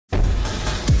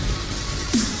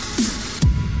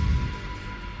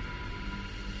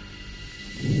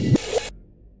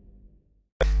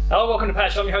Hello, welcome to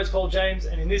Patch. I'm your host Paul James,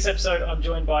 and in this episode I'm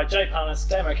joined by Jay Parnas,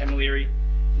 Damo Camilleri,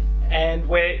 and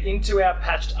we're into our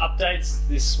patched updates,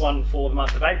 this one for the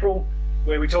month of April,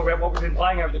 where we talk about what we've been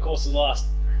playing over the course of the last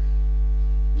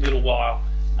little while.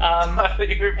 And some of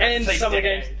the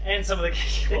games, and some of the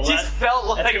games. It just felt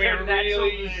like that's going to be a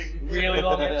really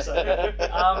long episode.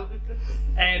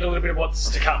 And a little bit of what's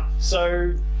to come.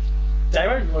 So,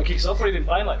 Damo, you want to kick us off? What have you been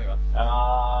playing lately, man?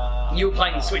 You were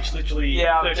playing the Switch literally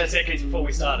 30 seconds before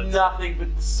we started. Nothing but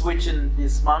Switching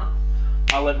this month.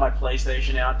 I lent my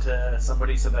PlayStation out to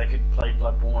somebody so they could play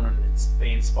Bloodborne and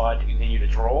be inspired to continue to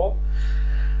draw.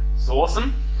 It's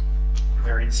awesome.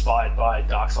 Very inspired by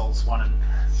Dark Souls 1 and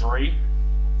 3.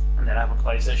 And then have a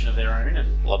PlayStation of their own.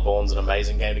 And Bloodborne's an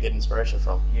amazing game to get inspiration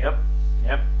from. Yep.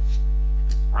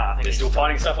 I think They're still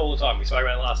finding stuff all the time. We spoke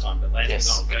about it last time, but Landon's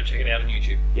on. Go check it out on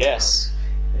YouTube. Yes.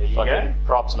 There you go.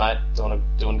 Props, mate.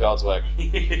 Doing God's work.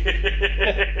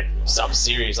 Some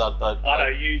series. I know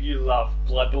you love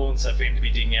Bloodborne, so for him to be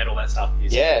digging out all that stuff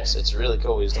is it's really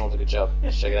cool. He's doing a good job.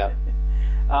 Check it out.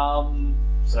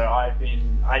 So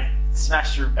I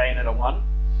smashed through Bayonetta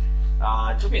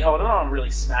 1. It took me. I don't know. I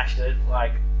really smashed it.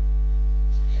 Like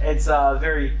it's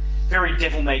very, very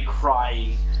Devil May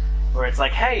Cry, where it's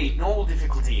like, hey, normal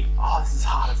difficulty. Oh, this is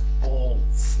hard as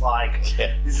balls. Like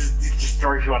this just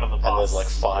throws you under the bus. And there's like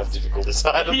 5 difficulties. So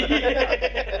I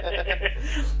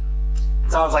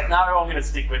was like, no, I'm going to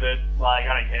stick with it. Like,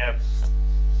 I don't care.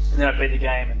 And then I beat the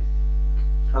game, and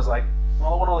I was like,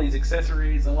 well, I want all these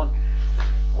accessories. I want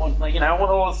all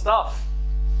the stuff.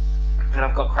 But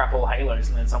I've got crap all Halos,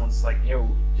 and then someone's like, you've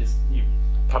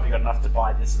probably got enough to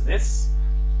buy this and this.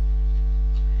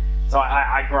 So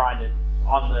I grinded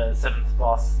on the 7th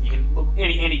boss. You can look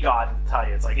any guide will tell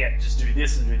you. It's like, yeah, just do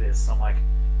this and do this. I'm like,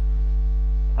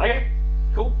 okay,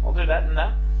 cool, I'll do that and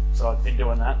that. So I've been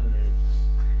doing that and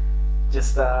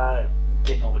just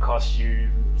getting all the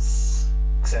costumes,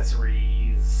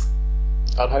 accessories.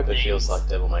 I'd hope it feels like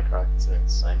Devil May Cry, considering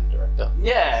it's the same director.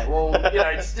 Yeah, well,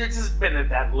 it's just been at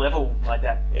that level like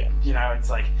that. Yeah. It's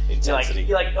like intensity.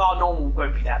 You're like, oh, normal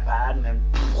won't be that bad, and then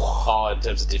in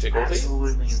terms of difficulty,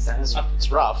 absolutely insane. It's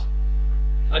rough.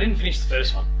 I didn't finish the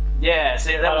first one. Yeah,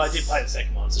 see, I did play the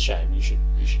second one. It's a shame. You should.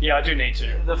 Yeah, I do need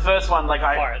to. The first one, like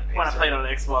when I played on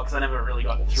Xbox, I never really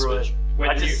got through it.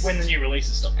 When the new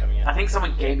releases stopped coming out. I think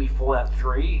someone gave me Fallout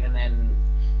 3, and then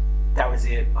that was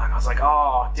it. Like I was like,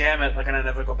 oh damn it! Like I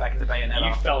never got back into Bayonetta.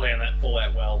 You fell down that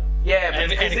Fallout well. Yeah, but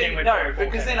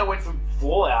because then I went from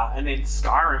Fallout, and then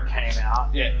Skyrim came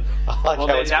out. Yeah. Well,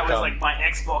 then that was like my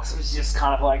Xbox was just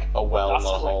kind of like a well in the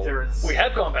hole. We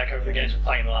have gone back over the games we're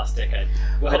playing in the last decade.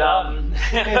 But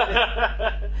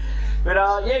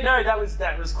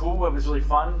that was cool. It was really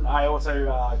fun. I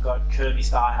also got Kirby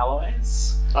Star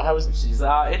Allies. Oh, how was it?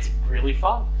 It's really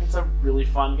fun. It's a really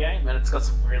fun game, and it's got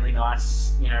some really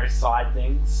nice, side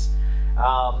things.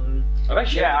 I've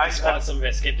actually, despite some of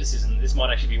our skepticism, this might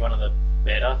actually be one of the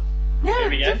better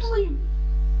Kirby games.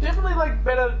 Definitely like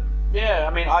better. Yeah,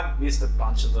 I mean, I've missed a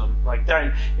bunch of them. Like,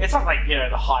 it's not like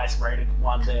the highest rated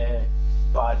one there,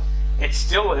 but it's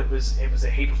still it was a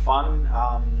heap of fun.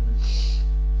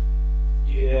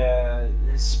 Yeah,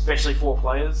 especially 4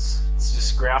 players. It's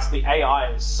just grouse. The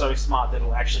AI is so smart that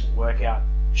it'll actually work out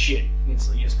shit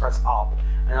instantly. You just press up,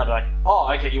 and they'll be like, "Oh,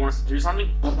 okay, you want us to do something?"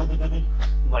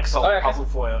 Like solve a puzzle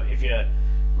for you if you're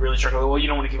really struggling. Well, you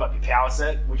don't want to give up your power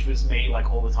set, which was me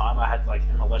like all the time. I had like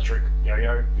an electric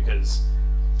yo-yo because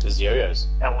there's yo-yos.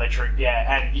 Electric,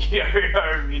 and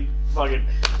yo-yo in fucking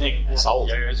thing. Sold.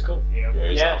 Yo-yos are cool. Yeah.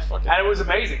 And it was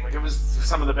amazing. Like it was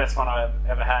some of the best fun I've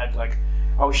ever had. Like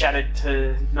I was shattered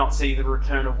to not see the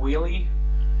return of Wheelie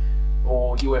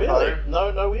or UFO. Really?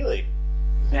 No Wheelie.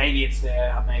 Maybe it's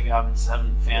there. Maybe I haven't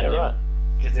found it. Right.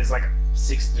 Because there's like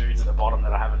 6 dudes at the bottom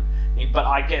that I haven't. But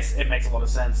I guess it makes a lot of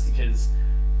sense because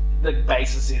the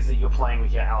basis is that you're playing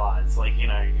with your allies. Like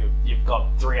you've got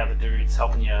 3 other dudes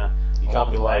helping you. You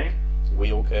can't be like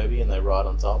wheel Kirby and they ride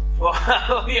on top. Well,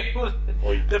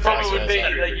 the problem would be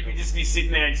that you could just be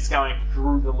sitting there just going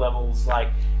through the levels. Like,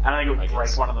 I don't think it would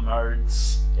break one of the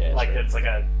modes. Yeah, like it's like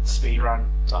a speed run.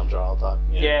 Time trial type.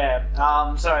 Yeah.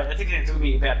 So I think it took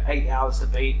me about 8 hours to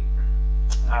beat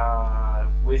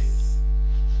with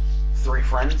 3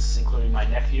 friends, including my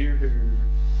nephew, who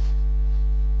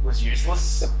was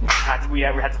useless. We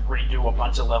had to redo a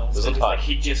bunch of levels because like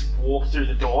he just walked through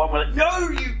the door and we're like, no,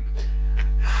 you.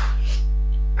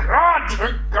 God,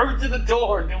 don't go to the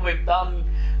door until we've done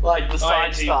like the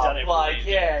side stuff. Like,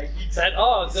 yeah, said,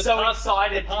 the so path,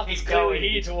 excited. The path is clearly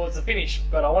here towards the finish,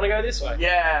 but I want to go this way.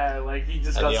 Yeah, like he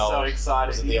just got so excited.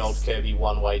 Was it the old Kirby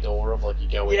one-way door of like you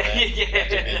go in there, you have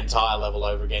to do the entire level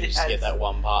over again just to get that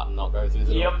one part and not go through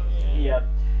the door? Yep.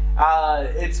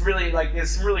 It's really like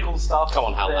there's some really cool stuff. Come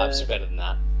on, HAL Labs, you're better than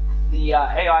that. The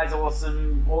AI is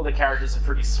awesome. All the characters are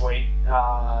pretty sweet.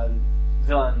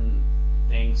 Villain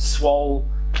thing, Swole.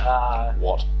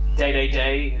 What?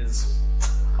 Day is,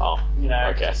 Oh,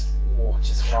 okay.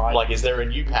 just right. Like, is there a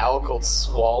new power called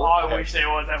Swole? I wish there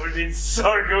was. That would have been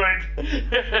so good.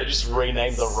 They just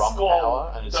renamed the rock Swole.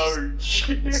 power, and it's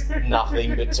Just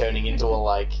nothing but turning into a,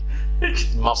 like,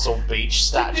 Muscle Beach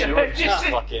statue of just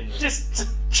fucking... Just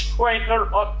Dwayne The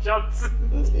Rock Johnson.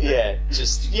 Yeah,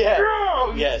 yes.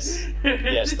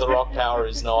 Yes, the rock power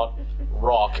is not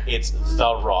rock, it's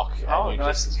the rock. And Oh, you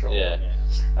nice just, control. yeah.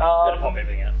 Gotta pop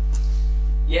everything out.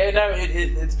 Yeah, no,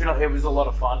 it was a lot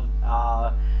of fun.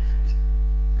 I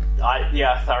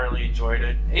thoroughly enjoyed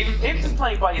it. Even just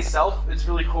playing by yourself, it's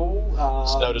really cool.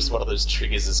 Just noticed one of those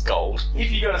triggers is gold.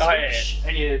 If you got a Switch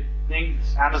and you think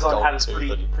Amazon Gold had it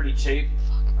tooth. pretty cheap.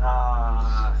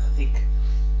 I think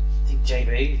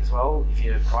JB as well. If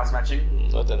you're price matching,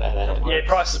 I don't know. Yeah,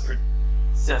 prices are pretty.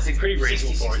 so Pretty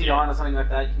reasonable 60, for it, 69 or something like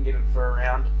that. You can get it for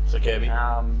around. So Kirby,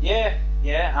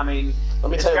 Yeah. I mean, let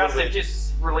me it's tell you a because little they've bit.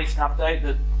 just released an update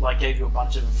that like gave you a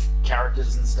bunch of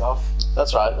characters and stuff.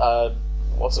 That's right.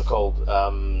 What's it called?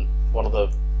 One of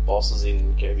the bosses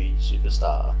in Kirby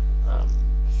Superstar.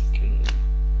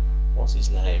 What's his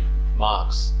name?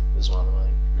 Marks is one of them, I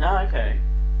think. Oh, okay.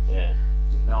 Yeah.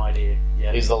 No idea.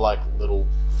 Yeah. He's the, like, little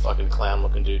fucking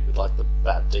clown-looking dude with, like, the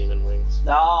bat demon wings.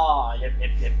 Yep.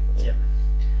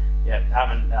 I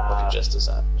haven't. Like a Justice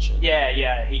hat and shit.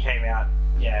 Yeah. He came out.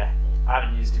 Yeah, I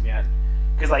haven't used him yet.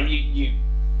 Because like you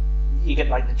get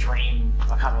like the dream.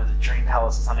 I can't remember, the dream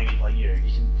palace or something. Like you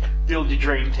can build your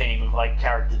dream team of like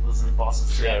characters and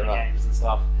bosses throughout Yeah, the right. games and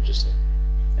stuff. Interesting.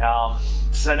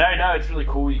 So no, it's really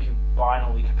cool. You can combine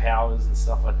all your powers and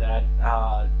stuff like that.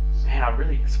 Man, I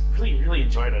really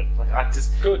enjoyed it. Like I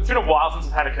just Good. It's been a while since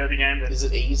I've had a Kirby game. That, Is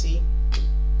it easy?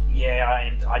 yeah,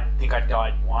 I think I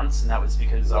died once, and that was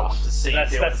because I wanted to see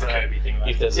That's if there was the a, Kirby thing,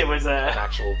 mate. If there's There was an a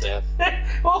actual death.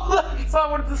 well, so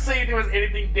I wanted to see if there was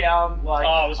anything down. Like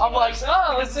Oh, it was I'm one of like, those-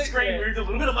 oh, let's the see, screen yeah. moved a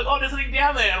little bit. I'm like, oh, there's something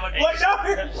down there. I'm like, what?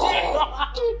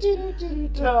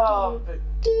 No. But,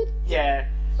 yeah.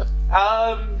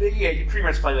 You pretty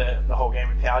much play the whole game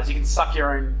with powers. You can suck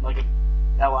your own like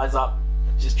allies up,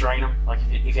 just drain them, like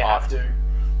if you have to.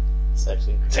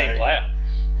 Sexy. Team player.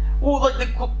 Well, like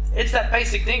it's that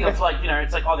basic thing of like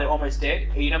it's like, oh, they're almost dead.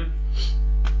 Eat them.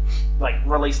 Like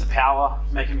release the power,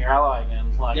 make them your ally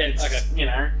again. Like Yeah, it's okay.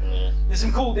 Yeah. there's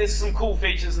some cool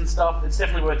features and stuff. It's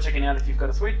definitely worth checking out if you've got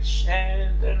a Switch.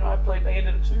 And I played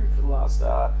Bayonetta 2 for the last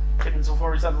 10 minutes before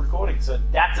we started recording. So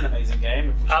that's an amazing game.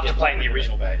 We should After get playing the more.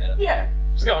 original Bayonetta. Yeah.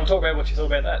 So go on, talk about what you thought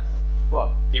about that. What?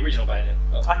 The original Bayonetta.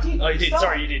 Oh, I did. Oh, you did. Stop.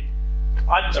 Sorry, you did.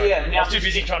 Now I was I'm too just-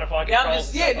 busy trying to find Now I'm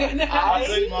controls. just I was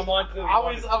losing my mind. clearly.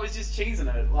 I was just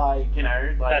cheesing it, like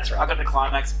That's right. I got the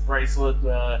climax bracelet.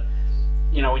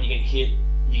 When you get hit,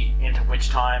 you enter witch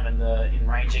time and the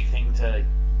enraging thing to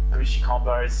boost your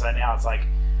combos. So now it's like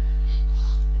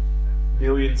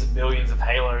millions and millions of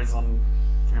halos on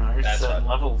That's certain right.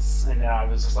 levels, and I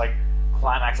was just like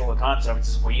climax all the time. So I would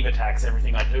just weave attacks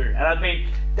everything I do, and I mean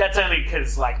that's only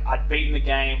because like I'd beaten the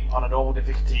game on a normal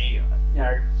difficulty.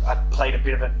 I played a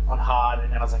bit of it on hard,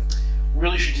 and then I was like,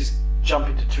 really should just jump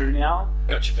into 2 now.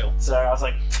 Gotcha, Phil. So I was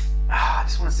like, I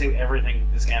just want to see everything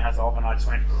this game has to offer, and I just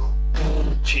went,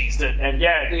 cheesed it, and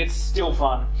yeah, it's still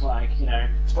fun. Like,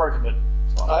 it's broken, but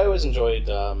it's fun. I always enjoyed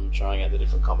trying out the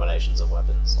different combinations of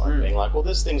weapons, like being like, well,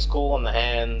 this thing's cool on the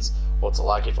hands. What's it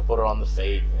like if I put it on the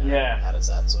feet? Yeah. How does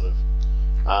that sort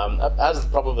of? As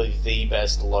probably the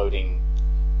best loading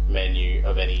menu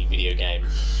of any video game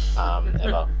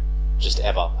ever, just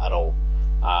ever at all.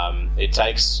 It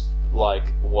takes like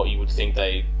what you would think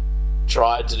they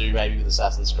tried to do maybe with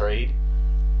Assassin's Creed,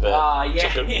 but yeah.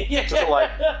 took it like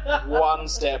one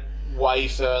step way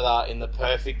further in the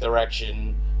perfect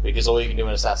direction, because all you can do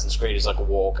in Assassin's Creed is like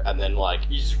walk and then like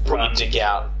You just put your run. dick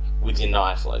out with your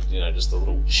knife, like just a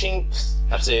little chink.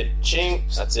 That's it.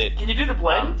 Chink. That's it. Can you do the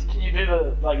blend? Can you do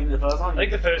the like in the first one? I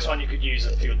think the first one you could use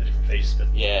a few of the different features, but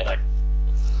Yeah. like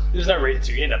there's no reason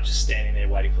to. You end up just standing there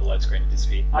waiting for the load screen to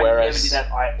disappear. I Whereas- never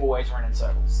did that. I always ran in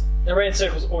circles. They ran in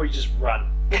circles, or you just run.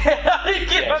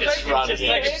 yeah, just run, Just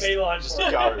yeah, make a just beeline. just for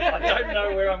it. go. I don't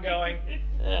know where I'm going.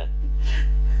 Yeah.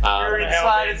 You're Um,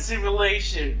 inside a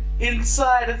simulation.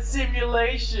 Inside a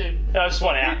simulation. I just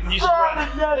want out. And you just run.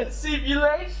 Inside another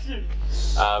simulation.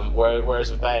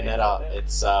 Whereas with Bayonetta,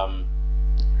 it's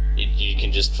you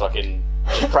can just fucking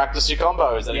practice your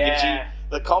combos, and it gives you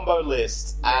the combo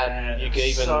list, and you can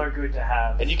even so good to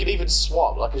have. and you can even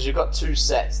swap, like, because you've got 2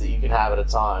 sets that you can have at a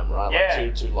time, right? Yeah.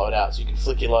 Like two loadouts. You can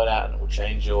flick your loadout, and it will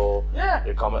change your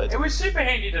combo. It was super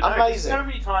handy to know. 'Cause Amazing. So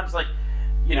many times, like,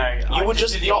 you know, I would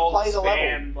just did the not old play the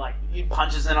spam, level. like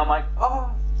punches, and I'm like,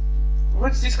 oh,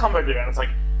 what's this combo do? And it's like,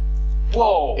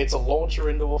 whoa, It's a launcher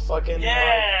into a fucking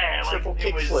triple like,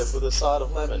 it kickflip was- with a side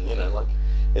of lemon. You know, like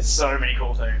it's so many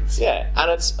cool things. Yeah, and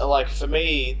it's like for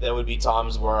me, there would be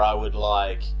times where I would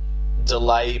like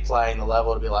delay playing the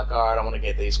level to be like, all right, I want to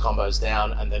get these combos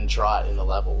down, and then try it in the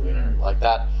level. You know, like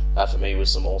that. That for me was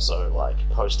some also like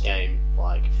post game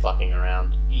like fucking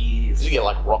around. Yes. You get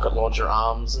like rocket launcher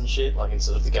arms and shit. Like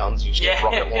instead of the guns, you just get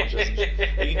rocket launchers and shit.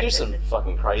 Like, you can do some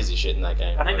fucking crazy shit in that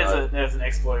game. I think Like, there's an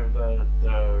exploit with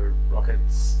the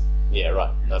rockets. yeah,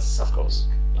 right. That's of course.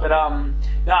 But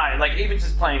no, like even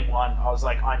just playing 1, I was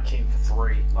like, I'm keen for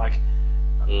 3. Like,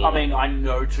 I mean, I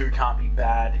know 2 can't be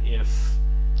bad if.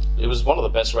 It was one of the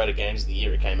best rated games of the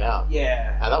year it came out.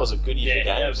 Yeah. And that was a good year for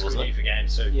games, that was a good wasn't year it? for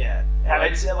games too. Yeah.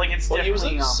 And Like, it's What year was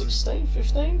definitely it? 16,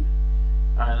 15?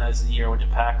 and that's the year with the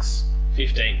packs.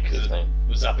 15 because it 15.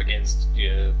 was up against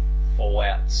your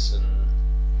Fallouts and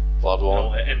all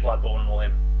Bloodborne. that, and Bloodborne and all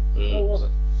them. What was it?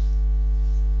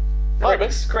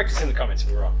 Correct us in the comments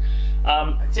if we're wrong.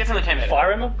 It definitely came out.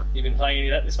 Fire Emblem. You've been playing any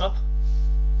of that this month?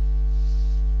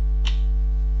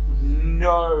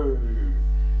 No.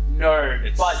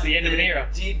 It's but the end of an era.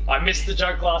 I missed the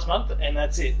joke last month, and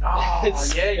that's it. Oh,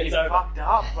 It's over. fucked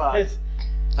up. But... It's-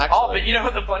 Actually, but you know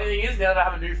what the funny thing is? Now that I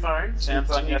have a new phone,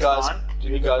 Samsung S9.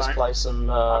 Did you guys play some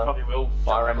I probably will.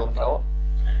 Fire Emblem co-op?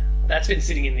 That's been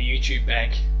sitting in the YouTube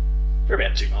bank for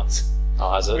about 2 months.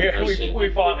 Oh, has it? Oh, shit. We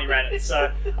finally ran it,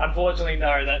 so unfortunately,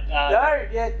 no. That No.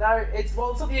 It's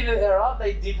at the end of the era.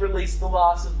 They did release the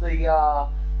last of the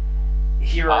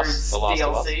Heroes The Last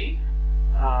of Us. DLC.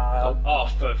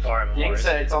 for Fire Emblem Yeah, Warriors.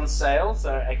 so it's on sale. So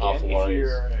For again,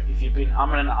 Warriors. if you've been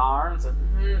umming and ahhing, so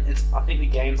I think the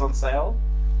game's on sale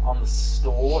on the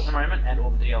store at the moment, and all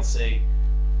the DLC.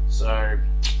 So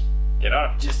Get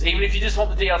on. just even if you just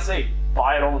want the DLC,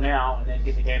 buy it all now and then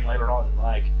get the game later on.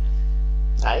 Like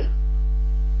Hey?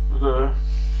 the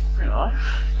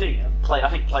I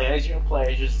think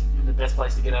PlayAsia's the best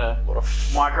place to get a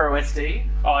micro SD.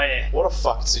 Oh yeah. What a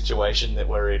fucked situation that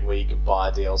we're in where you can buy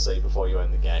a DLC before you own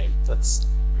the game. That's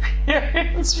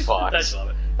fucked. Don't love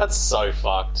it. That's so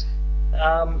fucked.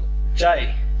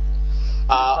 Jay,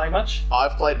 play much?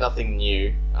 I've played nothing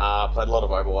new. Played a lot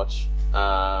of Overwatch.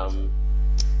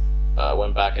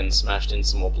 Went back and smashed in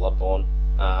some more Bloodborne.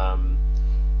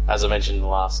 As I mentioned in the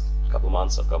last couple of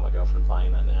months, I've got my girlfriend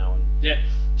playing that now, and Yeah.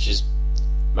 she's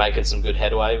making some good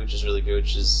headway, which is really good.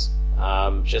 She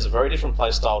has a very different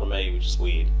play style to me, which is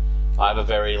weird. I have a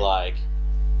very like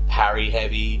parry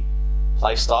heavy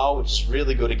play style, which is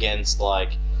really good against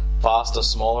like faster,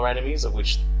 smaller enemies, of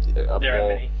which There are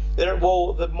many.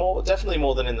 Definitely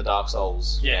more than in the Dark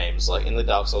Souls Yeah. games. Like in the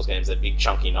Dark Souls games, they're big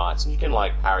chunky knights, and you can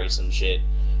like parry some shit,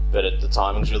 but the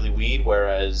timing's really weird.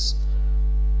 Whereas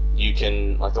you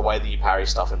can like the way that you parry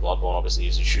stuff in Bloodborne, obviously,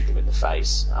 is you shoot them in the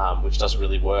face, which doesn't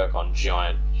really work on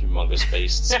giant, humongous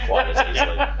beasts quite as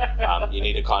easily. You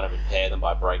need to kind of impair them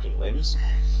by breaking limbs.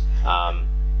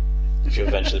 If you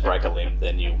eventually break a limb,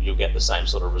 then you'll get the same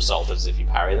sort of result as if you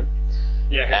parry them.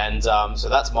 Yeah. And so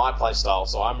that's my playstyle.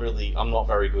 So I'm not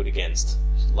very good against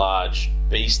large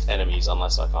beast enemies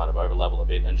unless I kind of overlevel a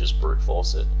bit and just brute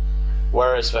force it.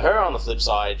 Whereas for her, on the flip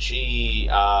side, she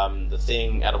out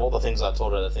of all the things I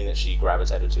taught her, the thing that she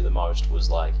gravitated to the most was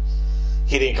like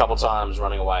hitting a couple times,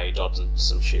 running away, dodging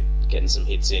some shit, getting some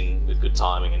hits in with good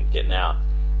timing, and getting out.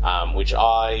 Which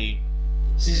I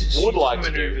She would like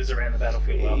to maneuvers do. around the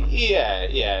battlefield well.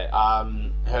 Yeah.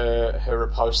 Her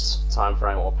riposte time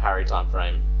frame or parry time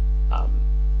frame,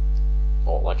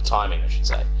 or like timing, I should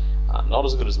say, not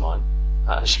as good as mine.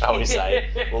 Shall we say?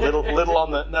 a little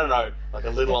on the like a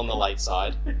little on the late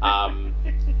side.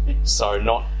 So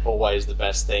not always the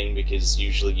best thing, because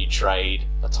usually you trade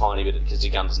a tiny bit because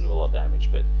your gun doesn't do a lot of damage,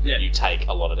 but Yeah. you take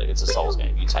a lot of it. It's a Souls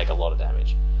game. You take a lot of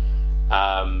damage.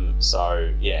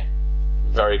 So yeah,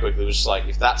 very quickly it was just like,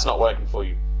 if that's not working for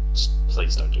you, just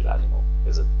please don't do that anymore,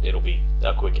 because it'll be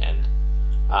a quick end.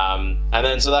 And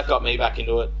then so that got me back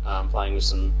into it, playing with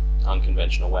some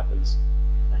unconventional weapons.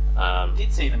 I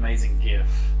did see an amazing GIF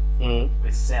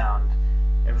with sound.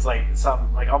 It was like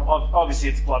obviously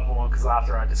it's Bloodborne, because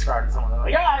after I described it to someone, they're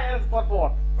like, yeah, it's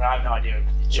Bloodborne. But I have no idea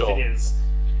if Sure. it is.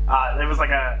 There was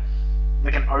like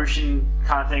an ocean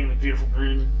kind of thing with beautiful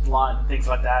moonlight and things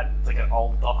like that. It's like an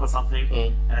old dock or something,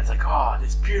 and it's like, oh,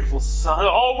 this beautiful sun.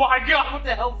 Oh my god, what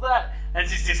the hell's that? And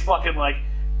it's just this fucking like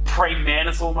praying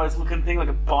mantis almost looking thing, like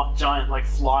a giant like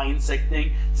fly insect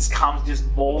thing, just comes, just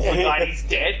mauls the guy and he's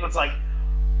dead. And it's like,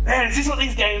 man, is this what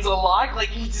these games are like?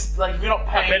 Like you just like if you're not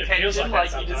paying attention,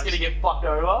 like you're just gonna get fucked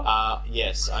over.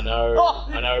 Yes, I know.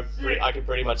 I can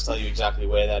pretty much tell you exactly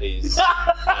where that is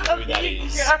and who that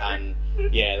is, and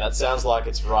yeah, that sounds like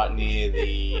it's right near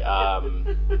the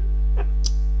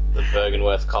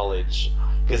Bergenworth College,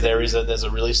 because there's a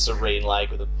really serene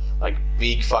lake with a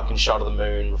big fucking shot of the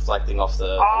moon reflecting off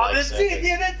the lake that's surface. it.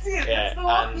 Yeah, that's it. Yeah, That's the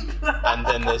one. and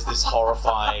then there's this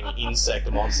horrifying insect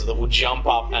monster that will jump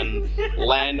up and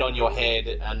land on your head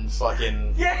and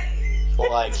fucking Yeah.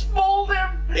 like Mauled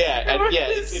him. yeah, and yeah,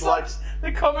 it's like.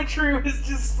 The commentary was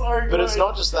just so good. But it's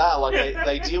not just that, like,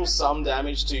 they deal some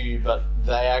damage to you, but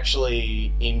they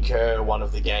actually incur one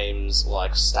of the game's,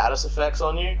 like, status effects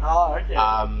on you. Oh, okay.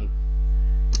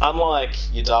 Unlike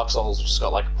your Dark Souls, which has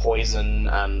got, like, poison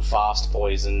and fast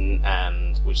poison,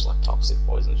 and which is, like, toxic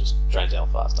poison, just drains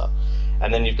out faster.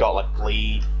 And then you've got, like,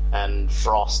 bleed and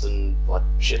frost and, like,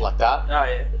 shit like that. Oh,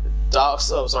 yeah.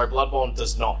 Bloodborne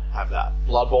does not have that.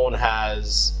 Bloodborne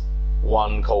has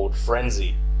one called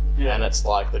Frenzy. Yeah. And it's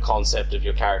like the concept of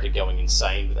your character going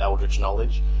insane with eldritch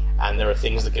knowledge, and there are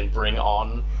things that can bring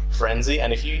on frenzy.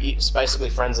 And if you basically,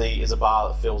 frenzy is a bar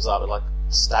that fills up, it like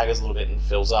staggers a little bit and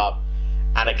fills up,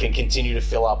 and it can continue to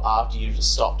fill up after you've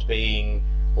stopped being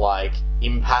like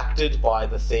impacted by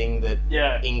the thing that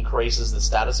increases the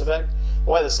status effect.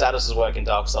 The way the statuses work in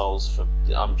Dark Souls,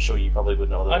 I'm sure you probably would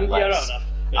know a little less. Yeah, I know enough.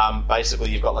 Yeah. Basically,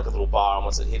 you've got like a little bar, and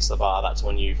once it hits the bar, that's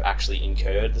when you've actually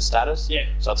incurred the status. Yeah.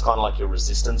 So it's kind of like your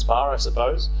resistance bar, I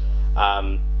suppose.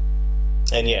 And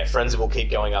yeah, frenzy will keep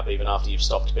going up even after you've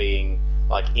stopped being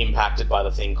like impacted by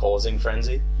the thing causing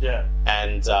frenzy. Yeah.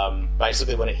 And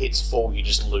basically, when it hits full, you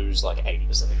just lose like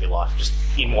 80% of your life just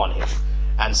in one hit.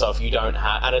 And so if you don't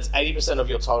have, and it's 80% of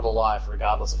your total life,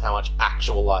 regardless of how much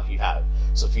actual life you have.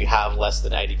 So if you have less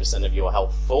than 80% of your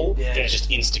health full, it's just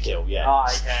insta-kill, okay.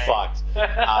 Fucked.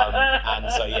 And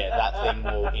so yeah, that thing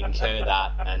will incur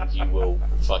that, and you will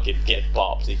fucking get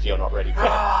bopped if you're not ready for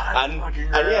it. And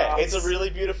yeah, it's a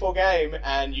really beautiful game,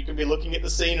 and you can be looking at the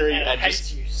scenery and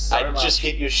just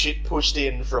get your shit pushed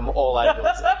in from all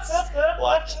angles.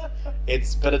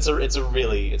 It's a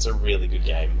really good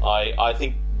game. I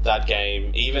think that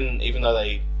game, even though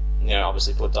they,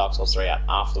 obviously put Dark Souls 3 out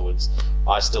afterwards,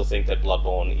 I still think that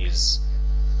Bloodborne is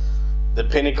the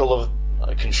pinnacle of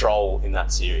control in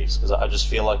that series, because I just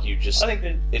feel like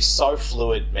it's so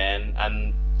fluid, man.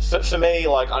 And for me,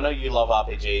 like, I know you love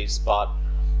RPGs, but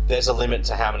there's a limit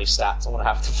to how many stats I want to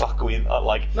have to fuck with.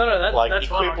 That's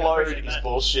equip load is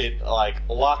bullshit. Like,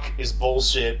 luck is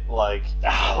bullshit. Like,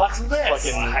 luck's the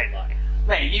best. I hate luck.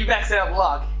 Man, you max out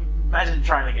luck. Imagine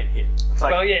trying to get hit. It's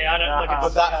like, well, yeah, I know.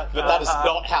 But that is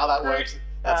not how that works.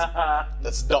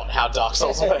 That's not how Dark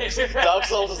Souls works. Dark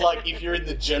Souls is like, if you're in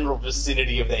the general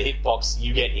vicinity of their hitbox,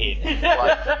 you get hit.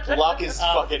 Like, luck is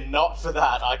fucking not for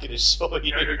that, I can assure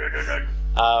you.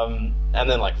 And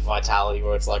then like Vitality,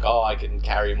 where it's like, oh, I can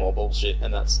carry more bullshit,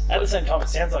 and that's... At the same time, it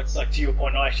sounds like to your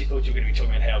point, I actually thought you were going to be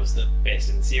talking about how it was the best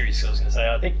in the series, so I was going to say,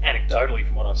 I think anecdotally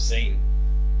from what I've seen,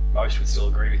 most would still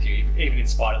agree with you, even in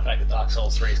spite of the fact that Dark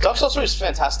Souls 3 is... Dark Souls 3 is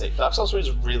fantastic. Dark Souls 3 is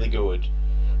really good.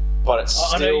 But it's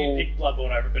still... I know you picked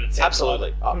Bloodborne over it, but it sounds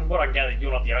absolutely. Like, from what I can gather,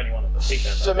 you're not the only one that picked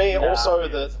that. For me, also,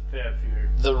 fair few.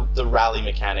 the rally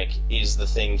mechanic is the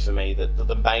thing for me,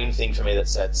 the main thing for me that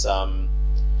sets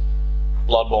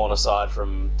Bloodborne aside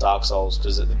from Dark Souls,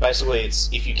 because basically it's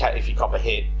if you cop a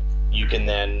hit, you can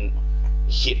then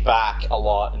hit back a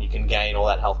lot, and you can gain all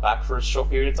that health back for a short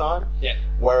period of time. Yeah.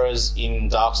 Whereas in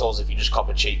Dark Souls, if you just cop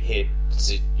a cheap hit,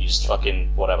 you just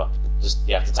fucking whatever.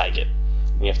 You have to take it.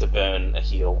 And you have to burn a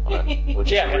heal on it,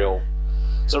 which is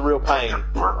it's a real pain.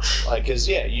 Like, because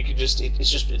you could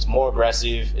it's more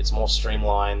aggressive, it's more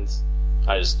streamlined.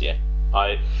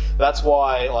 That's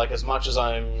why, like, as much as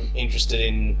I'm interested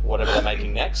in whatever they're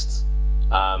making next,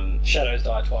 Shadows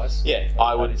Die Twice. Yeah,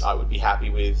 I would be happy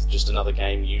with just another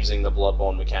game using the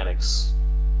Bloodborne mechanics.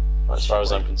 As far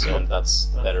as I'm concerned, that's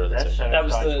better than two. That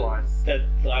was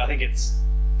I think it's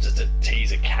just a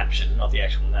teaser caption, not the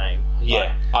actual name.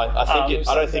 Yeah, I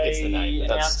don't think it's the name.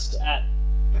 Announced at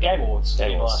the Game Awards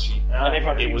last year, and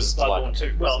everyone it was Bloodborne like,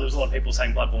 2. Well, there was a lot of people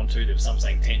saying Bloodborne 2. There was some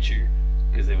saying Tenchu,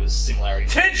 because there was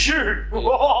similarities. Tenchu!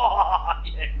 Oh,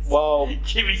 yes. Well,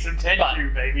 give me some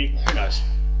Tenchu, baby. Who knows?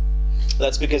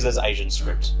 That's because there's Asian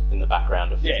script in the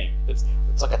background of it. It's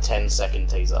like a 10-second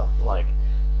teaser. Like,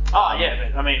 oh yeah,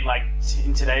 but I mean, like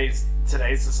in today's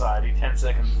society, 10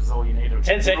 seconds is all you need to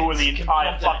 10 seconds ruin the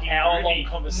entire fucking hour-long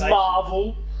conversation.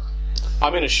 Marvel. I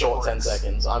mean, a short 10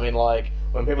 seconds. I mean, like,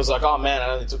 when people's like, "Oh man, it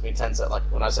only took me 10 seconds," like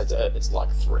when I say it's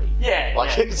like 3. Yeah.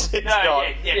 Like yeah. it's No, not.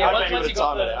 yeah, I once, don't once, give you it time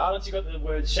got it out. once you got the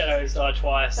words "Shadows Die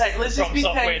Twice" Hey, let's just from be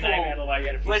software thankful. name out of the way, you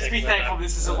had a few Let's be seconds thankful later.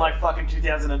 this isn't like fucking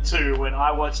 2002 when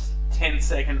I watched 10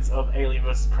 seconds of Alien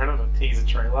vs Predator teaser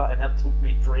trailer and that took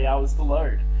me 3 hours to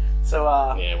load. So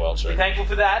Yeah, well, true. be thankful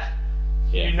for that.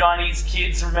 Yeah. You 90s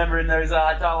kids remembering those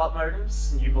dial-up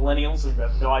modems. You millennials who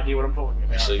have no idea what I'm talking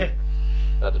about. Actually,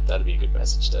 that'd be a good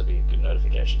message. That'd be a good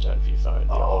notification tone for your phone.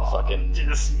 The old fucking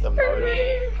just, the modem.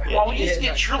 well, we used to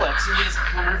get Trillex and you just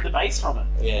remove the bass from it.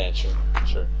 Yeah,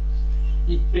 true.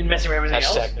 You've been messing around with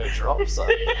anything Hashtag no drops. So.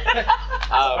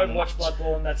 Overwatch,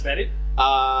 Bloodborne, that's about it.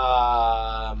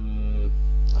 I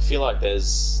feel like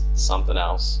there's something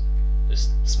else.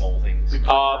 Just small things.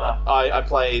 I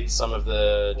played some of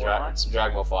the Fortnite? some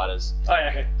Dragon Ball Fighters. Oh yeah,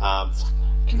 okay.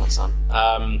 Come on, son.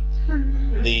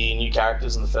 The new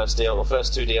characters in the first two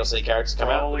DLC characters come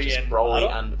out, which is Broly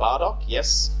Broly and and Bardock.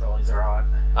 Yes, Broly's alright.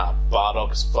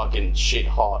 Bardock's fucking shit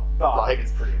hot. Like,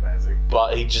 it's pretty amazing.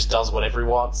 But he just does whatever he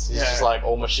wants. He's Yeah. just like,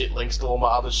 all my shit links to all my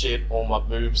other shit. All my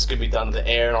moves can be done in the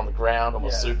air and on the ground. All my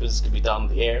Yeah. supers can be done in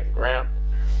the air and the ground.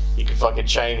 He can fucking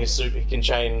chain his super. He can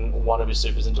chain one of his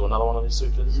supers into another one of his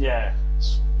supers. Yeah.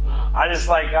 I just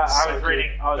like, I So was good.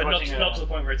 reading, I was But watching not to the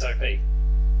point where it's OP.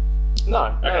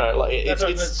 No, like That's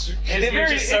it's you're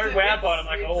just so wowed by it. I'm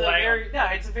like, oh, hang on. No,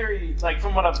 it's a very, like,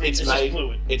 from what I've been it's just made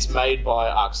fluid. it's made by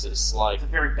Axis. Like it's a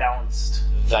very balanced.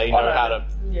 they I know know, how to.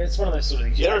 Yeah, it's one of those sort of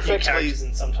things. You They're have new effectively- characters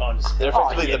and sometimes. They're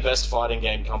effectively yeah. the best fighting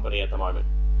game company at the moment.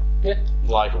 Yeah.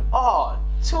 Like Oh,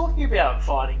 talking about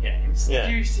fighting games, Yeah.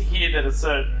 did you hear that a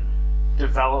certain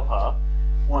developer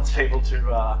wants people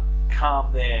to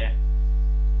calm their...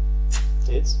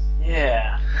 kids.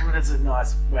 Yeah, well, that's a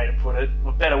nice way to put it,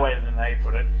 a better way than they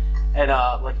put it, at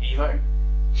like Evo.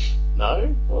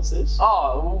 No, what's this?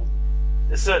 Oh, well,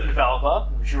 a certain developer,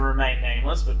 which will remain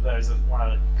nameless, but those that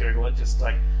want to Google it, just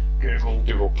like Google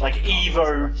like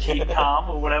Evo Keep Calm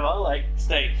or whatever. Like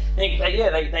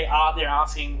they're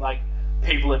asking like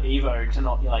people at Evo to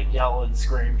not like yell and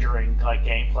scream during like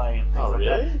gameplay and things Oh, like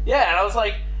really? that. Yeah, and I was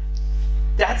like,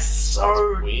 that's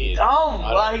so That's weird. dumb. I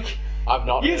don't- Like. I've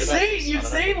not. You've heard about this. seen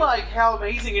I don't know. like how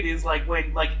amazing it is, like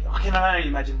when like I can only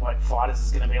imagine what Fighters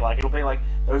is going to be like. It'll be like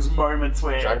those moments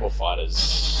where Dragon Ball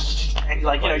Fighters. and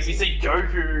like you know you Crazy. see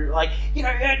Goku like you know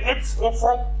it's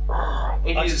like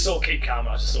it I is- just saw Keep Calm.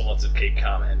 I just saw lots of Keep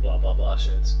Calm and blah blah blah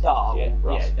shirts. oh Yeah,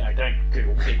 rough. no, don't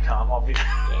Google Keep Calm obviously.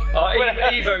 Oh,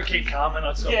 Evo Keep Calm, and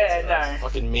I just got lots Yeah, of those. no.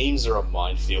 Fucking memes are a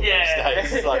minefield Yeah.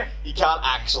 these days. It's like you can't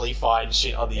actually find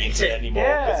shit on the internet anymore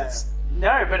because Yeah. it's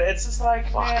No, but it's just like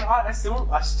Fuck. man, I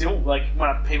still like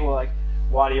when people are like,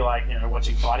 why do you like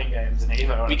watching fighting games and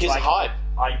Evo? And because it's like, hype.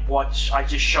 I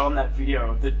just shown that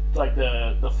video of the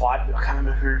fight. I can't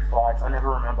remember who fights. I never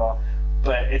remember,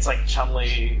 but it's like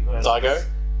Chun-Li versus Zygo?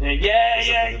 Yeah, Is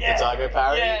it yeah, the yeah. Zygo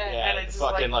parody? Yeah, and it's just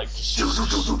fucking like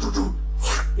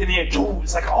in the end,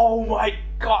 it's like oh my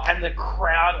god, and the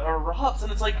crowd erupts,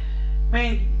 and it's like,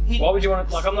 man, Why would you want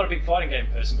to? Like, I'm not a big fighting game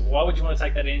person, but why would you want to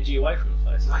take that energy away from the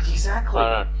place? like exactly.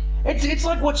 I don't know. It's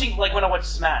like watching like when I watch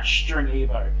Smash during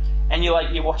Evo, and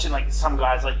you're watching like some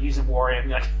guys like using Warrior, and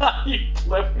you're like,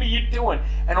 what are you doing?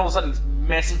 And all of a sudden it's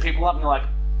messing people up, and you're like,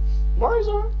 Warriors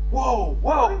alright.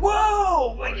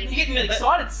 whoa! Like you're getting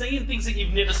excited, seeing things that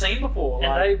you've never seen before. And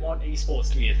Like, they want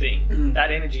esports to be a thing.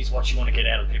 That energy is what you want to get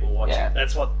out of people watching. Yeah.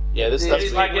 That's what. Yeah, this it's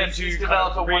stuff's like people this into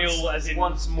developer kind of real, wants, as in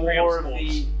wants real more of sports.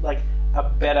 the like a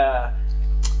better.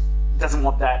 Doesn't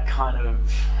want that kind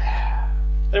of.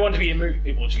 They want to be a movie.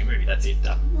 People watching a movie. That's it.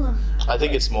 Done. I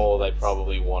think it's more they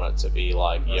probably want it to be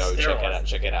like, Well, yo, sterilized.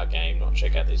 check out our game, not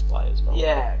check out these players. Probably.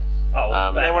 Yeah. Oh,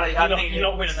 Um, but They wanna- I you're, think you're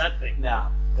not winning that thing. Nah,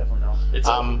 definitely not.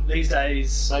 It's these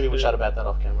days. Maybe we'll chat about that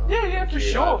off camera. Yeah, for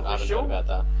Yeah, sure, I for haven't sure. heard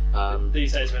about that.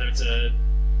 These days, whether it's a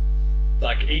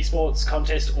like esports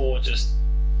contest or just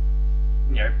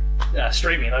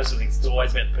streaming and those sort of things, it's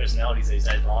always about the personalities these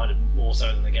days behind it more so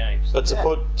than the games. But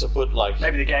to put like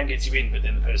Maybe the game gets you in, but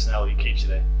then the personality keeps you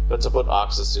there. But to put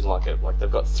Arxis in like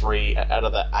they've got 3 out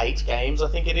of the 8 games I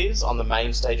think it is on the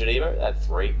main stage at Evo. They had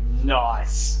 3.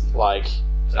 Nice. Like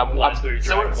So BlazBlue,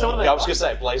 so Dragon what Ball. are they- I was gonna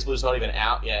say BlazBlue's not even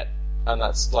out yet, and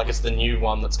that's like it's the new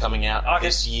one that's coming out Okay.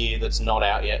 this year that's not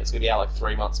out yet. It's gonna be out like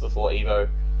 3 months before Evo.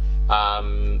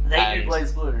 They and- do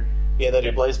Blaze Blue. Yeah, they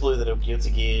do BlazBlue. They do Guilty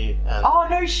Gear. And, Oh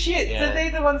no shit! Yeah. So they're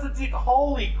the ones that did.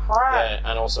 Holy crap! yeah,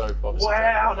 and also obviously Wow,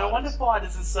 Dragon no Ball wonder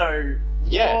Fighters. Fighters is so.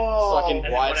 Yeah, Whoa. fucking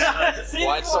And white. then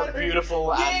White's so White-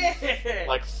 beautiful and Yeah.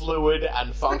 like fluid and But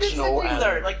that's functional. the thing, And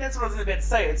though. Like that's what I was about to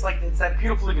say. It's like it's that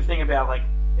beautiful looking thing about like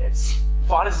it's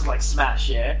Fighters is like Smash.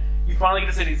 Yeah, you finally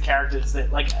get to see these characters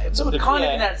that like Some of the- kind of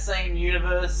yeah. in that same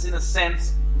universe in a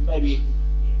sense. Maybe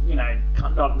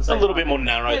not the A same little bit time. more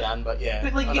narrow Yeah. than, but yeah.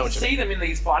 But like I you know get what to you see mean. them in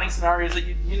these fighting scenarios that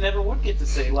you never would get to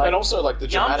see. Like, And also like the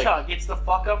dramatic, Yamcha gets the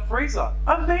fuck up Frieza.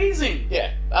 Amazing.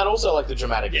 yeah, and also like the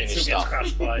dramatic Yeah, it finish still gets stuff.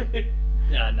 crushed by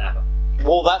Nappa.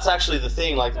 Well, that's actually the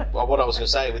thing. Like what I was going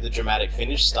to say with the dramatic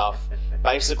finish stuff.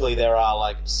 Basically, there are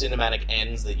like cinematic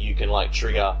ends that you can like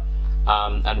trigger,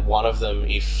 and one of them,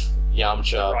 if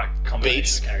Yamcha Right, combination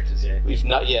beats, of characters, yeah.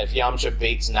 if Yamcha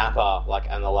beats Nappa, like,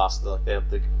 and the last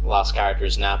character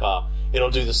is Nappa,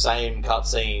 it'll do the same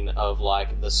cutscene of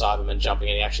like the Cyberman jumping,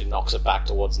 and he actually knocks it back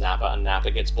towards Nappa, and Nappa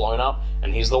gets blown up,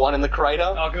 and he's the one in the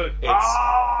crater. Oh, good. There's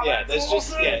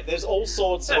awesome. there's all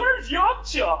sorts of Where's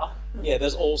Yamcha?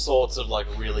 there's all sorts of like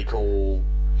really cool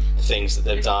things that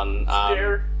they've done.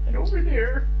 There and over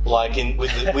there. Like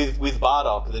with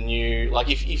Bardock, the new, like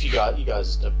if you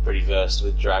guys are pretty versed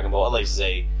with Dragon Ball, at least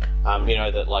Z, you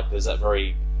know that like there's that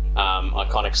very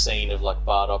iconic scene of like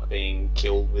Bardock being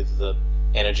killed with the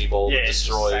energy ball Yeah, that it's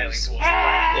just sailing destroys. towards the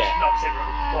planet, Yeah. knocks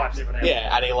everyone, wipes everyone out.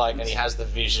 Yeah, and he has the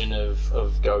vision of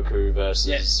Goku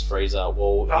versus Frieza.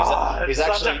 Well, he's It's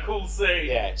actually such a cool scene.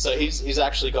 yeah, so he's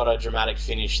actually got a dramatic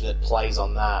finish that plays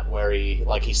on that, where he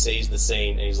sees the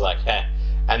scene and he's like, heh,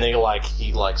 and then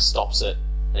he stops it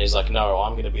and he's like, no,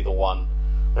 I'm gonna be the one,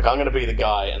 like I'm gonna be the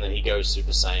guy, and then he goes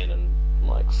Super Saiyan and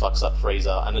like fucks up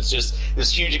Frieza, and it's just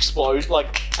this huge explosion,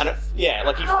 like, and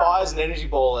he fires an energy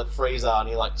ball at Frieza and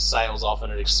he like sails off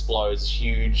and it explodes, this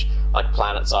huge like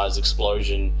planet-sized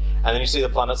explosion, and then you see the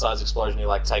planet-sized explosion, he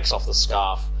like takes off the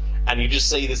scarf. And you just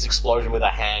see this explosion with a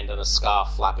hand and a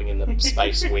scarf flapping in the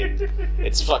space wind.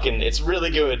 It's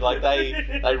really good. Like they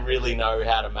really know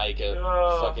how to make a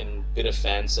fucking bit of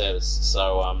fan service.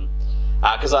 So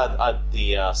because I had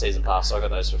the season pass, so I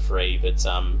got those for free. But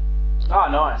Oh,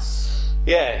 nice.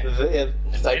 yeah,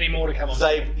 Any more to come on?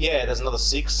 there's another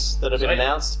 6 that have been Sweet.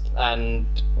 announced, and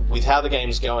with how the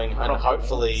game's going, and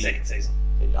hopefully, Second season.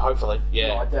 yeah, No, I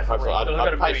definitely- hopefully, But they've got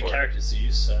I'd a pay million for it. characters to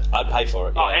use, so. I'd pay for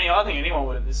it. Oh, Yeah, I think anyone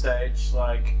would at this stage.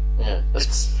 Like, yeah.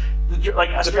 it's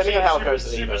like Depending on how it goes to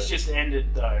the Super's Evo. just ended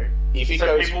though, If it so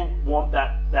goes, people want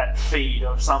that feed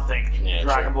of something Yeah,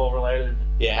 Dragon true. Ball related.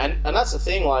 yeah, and that's the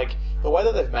thing. Like the way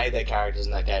that they've made their characters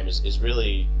in that game is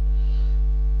really,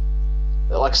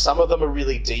 like, some of them are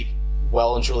really deep,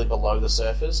 well and truly below the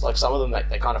surface. Like some of them,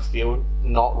 they kind of feel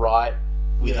not right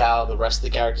with how the rest of the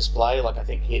characters play. Like I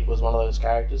think Hit was one of those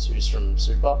characters who's from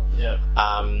Super. Yeah.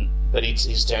 But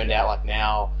he's turned out like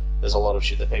now there's a lot of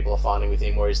shit that people are finding with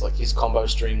him where he's like his combo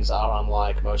strings are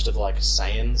unlike most of like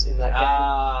Saiyans in that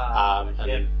game.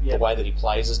 And the way that he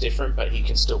plays is different, but he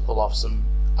can still pull off some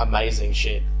amazing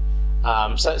shit.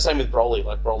 Same with Broly.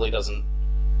 Like Broly doesn't,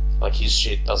 like his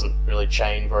shit doesn't really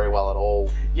chain very well at all.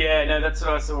 Yeah, no, that's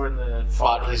what I saw in the.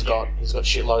 But he's got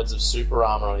shitloads of super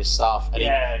armor on his stuff, and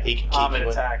he can keep armored you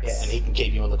in, attacks. and he can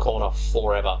keep you in the corner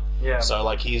forever. Yeah. So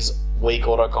like his weak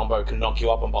auto combo can knock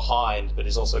you up and behind, but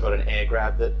he's also got an air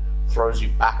grab that throws you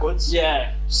backwards.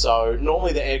 Yeah. So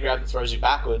normally the air grab that throws you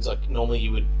backwards, like normally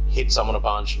you would hit someone a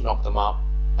bunch, knock them up,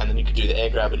 and then you could do the air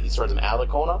grab, but you throw them out of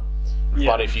the corner.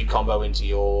 Yeah. But if you combo into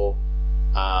your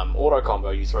auto combo,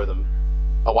 you throw them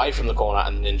away from the corner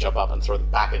and then jump up and throw them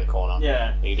back in the corner.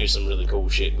 Yeah. And you do some really cool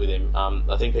shit with him.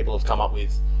 I think people have come up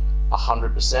with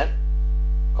 100%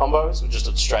 combos, which just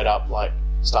a straight up like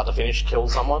start to finish kill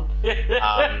someone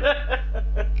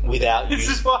without This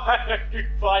using. is why I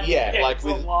find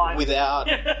Without.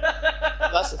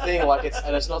 That's the thing. Like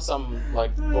it's not some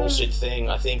like bullshit thing.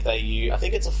 I think they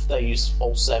use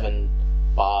all 7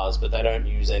 bars, but they don't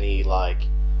use any like.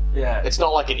 Yeah. It's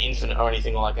not like an infinite or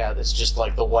anything like that. It's just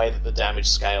like the way that the damage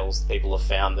scales. People have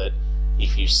found that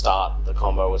if you start the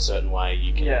combo a certain way,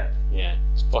 you can. Yeah,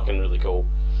 it's fucking really cool.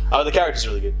 The character's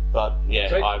really good, but yeah,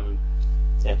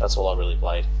 Sweet. that's all I really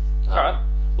played. Alright.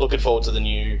 Looking forward to the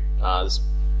new. This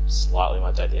slightly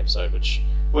might date the episode, which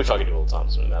we fucking do all the time.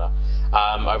 Doesn't really matter.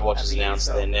 Overwatch has announced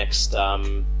their next.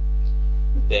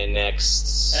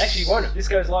 Actually, won't it? This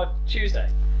goes live Tuesday.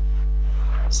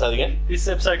 Say that again. This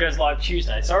episode goes live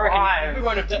Tuesday, so I reckon we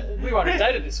won't have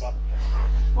dated this one.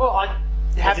 Well,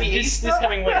 happy this Easter.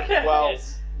 coming week. Well,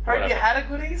 Yes. Hope you whatever. had a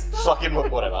good Easter. Fucking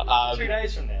whatever. 2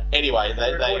 days from now. Anyway,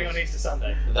 We're recording on Easter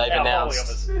Sunday. they've How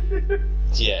announced. holy of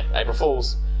us. Yeah, April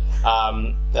Fools.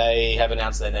 They have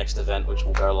announced their next event, which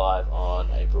will go live on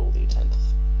April the 10th.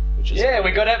 Which is Yeah, we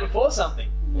got out before something.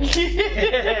 So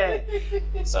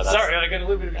that's, Sorry, I got a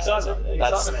little bit of excitement.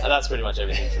 that's pretty much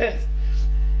everything.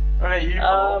 What about you,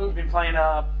 Paul? You've been playing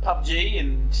PUBG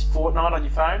and Fortnite on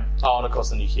your phone? Oh, and of course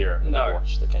the new Hero in No.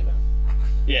 Overwatch that came out.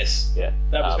 Yes, Yeah,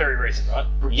 that was very recent, right?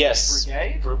 yes.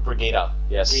 Brigade? Brigida.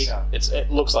 Yes, Brigida.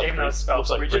 It looks like Even though it's spelled looks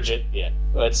like Bridget. Bridget. Yeah,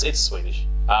 well, it's Swedish.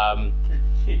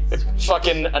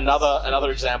 Fucking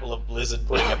another example of Blizzard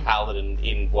putting a paladin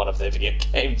in one of their video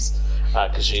games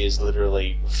because she is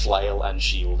literally flail and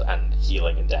shield and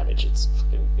healing and damage.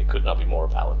 It could not be more a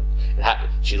paladin.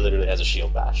 She literally has a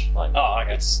shield bash. Like,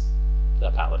 okay. It's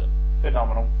a paladin.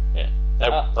 Phenomenal. Yeah,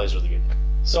 that plays really good.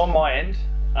 So on my end,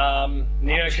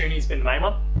 Ni no Kuni's been the main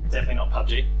one. Definitely not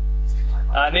PUBG.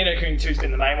 Ni no Kuni 2's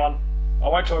been the main one. I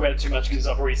won't talk about it too much because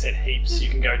I've already said heaps. You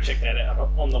can go check that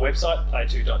out on the website,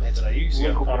 player2.net.au. So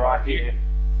you can find right here.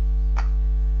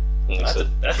 That's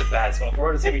a bad spot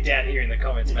for it. It's going to be down here in the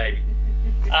comments, maybe.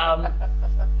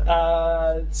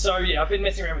 So yeah, I've been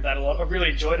messing around with that a lot. I've really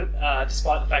enjoyed it,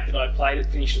 despite the fact that I played it,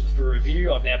 finished it for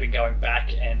review. I've now been going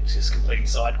back and just completing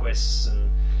side quests and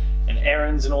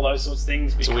errands and all those sorts of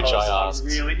things. Because to which I asked,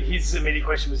 his immediate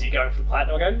question was, "Are you going for the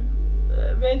platinum?" I go,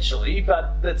 eventually,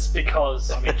 but that's because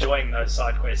I'm enjoying those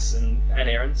side quests and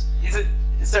errands. Is it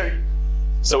so?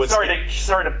 So it's sorry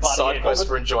to butt side in, quests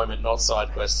for enjoyment, not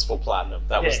side quests for platinum.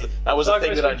 That was the side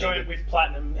thing that I enjoyed needed. with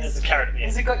platinum as the carrot at the end.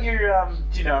 Has it got your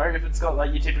do you know if it's got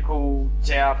like your typical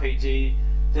JRPG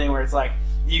thing where it's like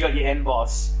you got your end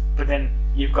boss, but then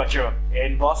you've got your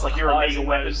end boss, like your illegal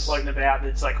weapons floating about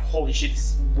that's like, holy shit,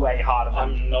 this is way harder than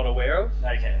I'm not aware of.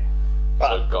 Okay.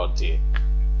 So god tier.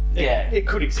 Yeah. It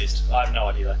could exist. I have no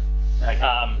idea though. Okay.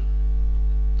 I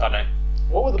don't know.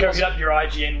 What were the Go boss, up your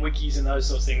IGN wikis and those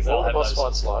sorts of things. what They'll were the have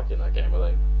boss those. fights like in that game?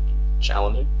 Were they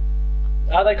challenging?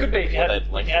 They could be if you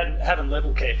Were they haven't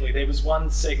leveled carefully. There was one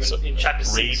segment in chapter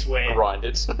 6 where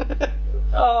grinded.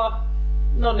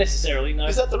 not necessarily. No.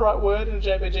 Is that the right word in a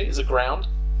JPG? Is it ground?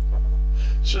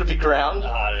 Should it be ground?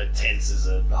 Tense is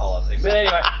a whole other thing. But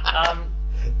anyway,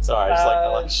 Sorry, I just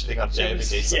like shitting on it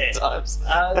was- JPG yeah. sometimes.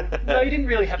 no, you didn't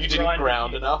really have You to didn't grind.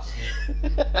 ground enough.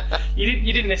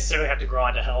 You didn't necessarily have to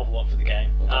grind a hell of a lot for the game.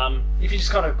 If you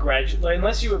just kind of gradually,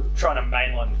 unless you were trying to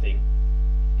mainline the thing,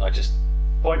 like just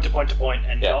point to point to point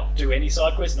and not do any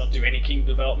side quests, not do any kingdom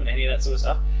development, any of that sort of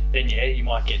stuff, then yeah, you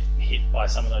might get hit by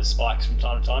some of those spikes from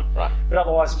time to time. Right. But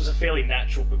otherwise, it was a fairly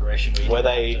natural progression. Were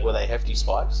they hefty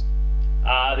spikes?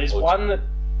 There's one that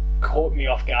caught me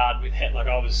off guard with like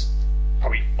I was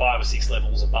probably 5 or 6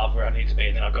 levels above where I needed to be,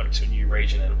 and then I got into a new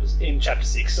region, and it was in chapter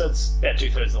 6, so it's about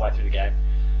 2/3 of the way through the game.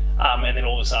 And then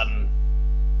all of a sudden,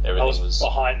 Everything I was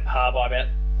behind par by about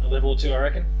a level or 2, I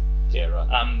reckon. Yeah,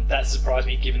 right. That surprised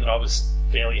me, given that I was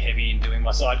fairly heavy in doing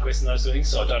my side quests and those sort of things.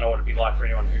 So I don't know what it'd be like for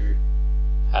anyone who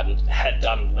had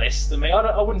done less than me.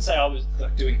 I wouldn't say I was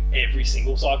like doing every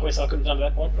single side quest I could have done at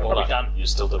that point. But I'd probably done. You're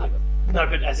still doing them. No,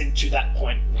 but as in to that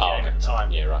point in the game at the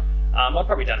time. Yeah, right. I'd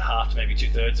probably done half to maybe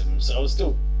 2/3 of them, so I was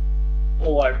still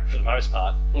all over it for the most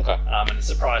part. Okay. And it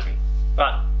surprised me.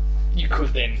 But you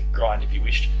could then grind if you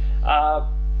wished.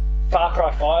 Far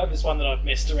Cry 5 is one that I've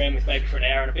messed around with maybe for an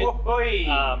hour and a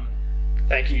bit.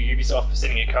 Thank you Ubisoft for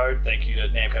sending a code. Thank you to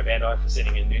Namco Bandai for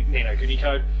sending a Ni no Kuni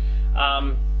code.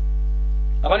 I've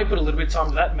only put a little bit of time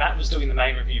to that. Matt was doing the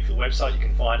main review for the website. You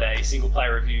can find a single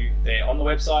player review there on the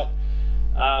website.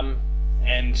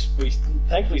 And we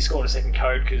thankfully scored a second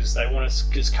code because they want us,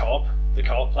 because the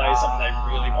co-op player is something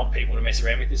they really want people to mess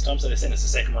around with this time, so they sent us a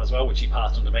second one as well, which he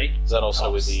passed on to me. Is that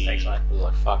also with the Thanks, mate. was it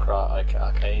like Far Cry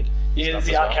Arcade? Yeah, there's stuff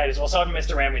the as well? arcade as well, so I haven't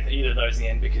messed around with either of those in the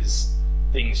end because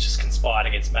things just conspired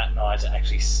against Matt and I to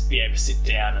actually be able to sit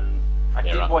down and I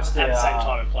did watch at the same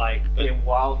time and play. But the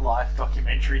wildlife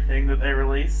documentary thing that they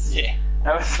released. yeah,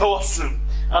 That was awesome.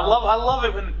 I love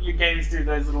it when your games do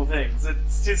those little things.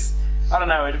 It's just, I don't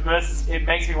know, it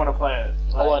makes me want to play it.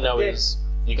 Like, All I know is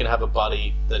you can have a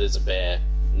buddy that is a bear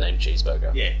named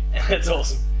Cheeseburger. yeah, that's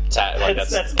awesome.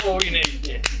 That's all you need.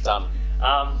 Yeah. done.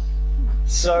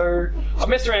 So I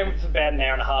messed around for about an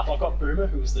hour and a half. I got Boomer,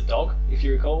 who was the dog, if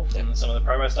you recall, from some of the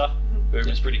promo stuff.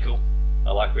 Boomer's pretty cool.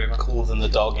 I like Boomer. Cooler than the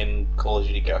dog in Call of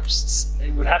Duty Ghosts.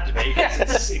 It would have to be because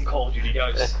it's in Call of Duty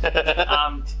Ghosts.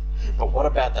 But what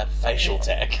about that facial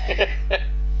tech?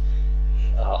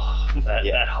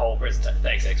 That whole presentation.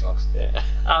 Thanks, Xbox. Yeah.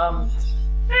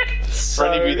 So, For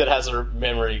any of you that has a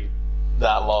memory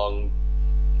that long,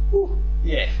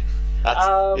 yeah.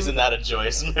 isn't that a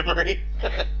joyous memory?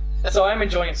 So I'm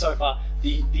enjoying it so far.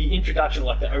 The introduction,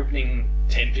 like the opening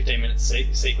 10-15 minute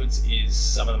sequence, is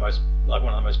some of the most, like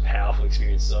one of the most powerful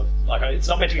experiences of, like, it's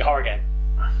not meant to be a horror game.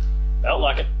 Felt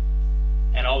like it,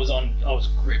 and I was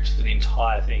gripped for the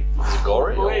entire thing. Is it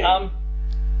gory? Or?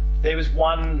 There was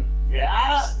one.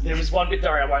 Yeah. There was one bit.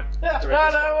 Sorry, I won't.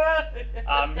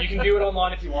 You can view it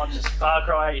online if you want. Just Far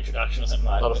Cry introduction or something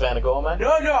like that. Not a fan of gore, man? No,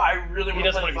 I really want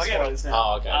to doesn't play want to be Fuck It spoiled. now.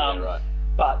 Oh, okay, yeah, right.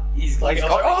 But He's like, got,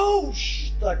 I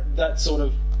was like, like that sort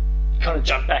of kind of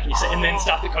jumped back and you said, and then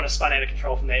stuff that kind of spun out of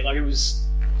control from there. Like it was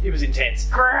it was intense.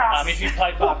 Gross. If you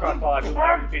played Far Cry 5, you'll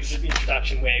know the bit of the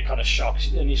introduction where it kind of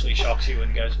initially shocks you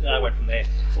and goes, no, I went from there.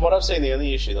 From what I've seen, the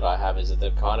only issue that I have is that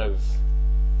they've kind of,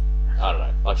 I don't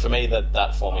know. Like for me,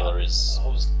 that formula is.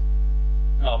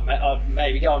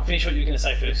 Maybe go on. Finish what you were going to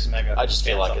say first. Maybe I just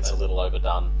feel like it's a little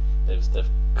overdone. They've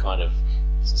kind of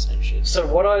it's the same shit. So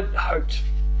what I'd hoped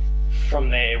from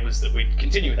there was that we'd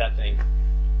continue with that thing.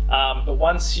 But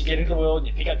once you get into the world and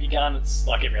you pick up your gun, it's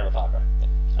like every other Far Cry.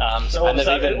 So all of a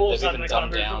sudden they kind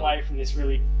of moved away from this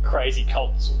really crazy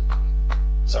cult.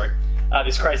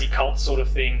 This crazy cult sort of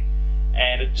thing.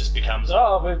 And it just becomes,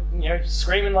 we're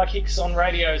screaming like hicks on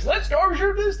radios. Let's go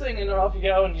shoot this thing, and then off you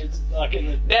go, and you're like in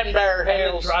the Denver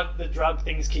Hills. The drug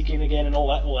things kick in again, and all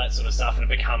that sort of stuff, and it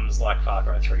becomes like Far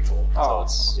Cry 3, 4. Oh,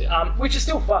 it's, which is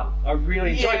still fun. I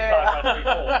really enjoyed Far Cry 3,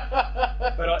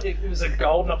 4, but it was a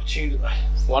golden opportunity.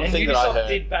 One thing that I heard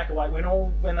did back away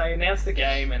when they announced the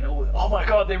game, and oh my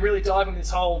god, they're really diving this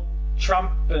whole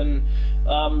Trump and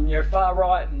far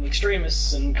right and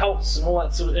extremists and cults and all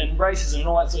that sort of, and racism and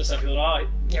all that sort of stuff. Thought,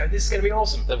 this is going to be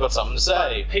awesome. They've got something to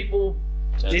say. But people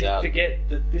did forget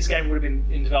that this game would have been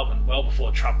in development well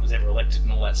before Trump was ever elected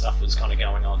and all that stuff was kind of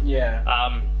going on. Yeah.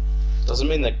 Doesn't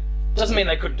mean they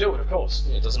couldn't do it, of course.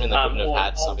 It doesn't mean they couldn't have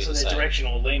had something to say. Or alter their direction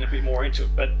or lean a bit more into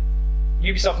it. But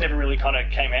Ubisoft never really kind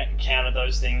of came out and countered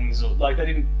those things, or they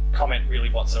didn't comment really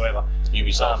whatsoever.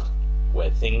 Ubisoft,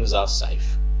 where things are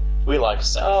safe. We like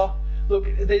safe. Look,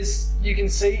 you can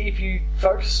see if you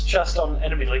focus just on,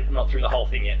 and admittedly, I'm not through the whole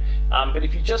thing yet, but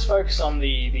if you just focus on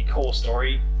the core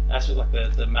story aspect, like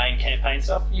the main campaign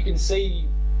stuff, you can see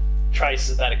traces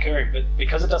of that occurring, but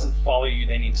because it doesn't follow you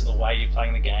then into the way you're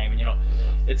playing the game, and you're not,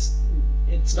 it's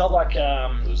not like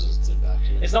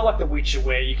it's not like The Witcher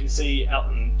where you can see out,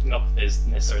 and not that there's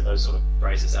necessarily those sort of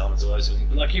racist elements or those sort of things,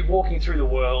 but like you're walking through the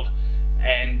world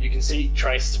and you can see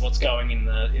traces of what's going in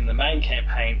the main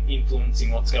campaign influencing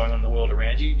what's going on in the world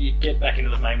around you. You get back into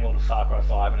the main world of Far Cry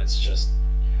 5 and it's just,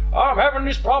 I'm having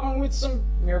this problem with some,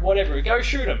 whatever, go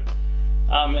shoot them.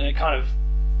 And it kind of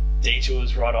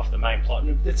detours right off the main plot.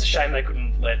 And it's a shame they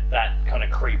couldn't let that kind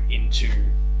of creep into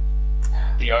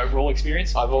the overall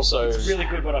experience. It's really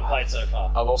good what I've played so far.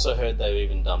 I've also heard they've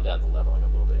even dumbed down the leveling a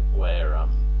little bit, where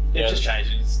they've just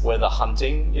changed it. Where the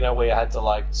hunting, where you had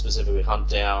to specifically hunt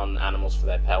down animals for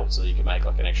their pelts so you can make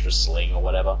an extra sling or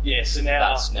whatever. Yeah, so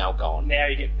now that's now gone. Now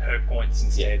you get perk points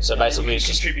instead. Yeah, so basically you can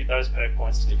contribute those perk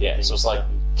points to different things. So it's like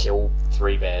kill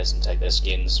 3 bears and take their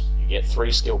skins. You get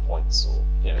 3 skill points, or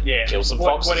kill some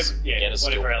foxes. Get a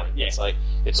skill point. It's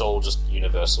it's all just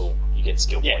universal. You get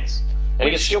skill points. And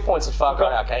you get skill points at Far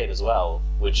Cry Arcade as well,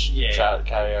 which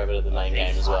carry over to the main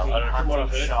game as well. From what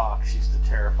I've heard, sharks used to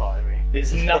terrify me.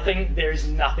 There is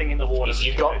nothing in the water. If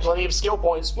you've got plenty of skill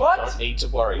points, you don't need to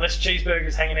worry. Unless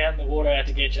Cheeseburger's hanging out in the water out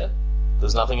to get you.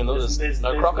 There's nothing in the water. There's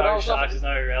no crocodiles, no sharks, there's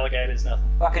no alligators, nothing.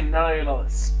 Fucking no,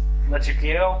 let you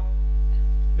kill.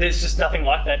 There's just nothing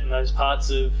like that in those parts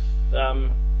of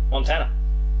Montana,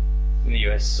 in the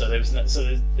US. So they've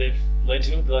led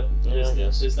to it.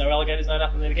 There's no alligators, no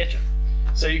nothing there to get you.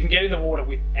 So you can get in the water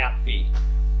without fear.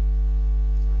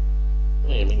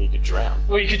 Yeah, I mean, you could drown.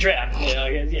 Well, you could drown.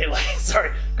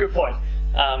 Sorry, good point.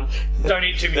 Don't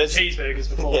eat too many cheeseburgers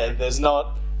before.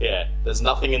 There's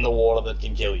nothing in the water that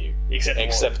can kill you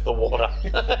except the water.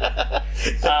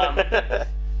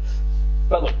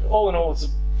 But look, all in all, it's a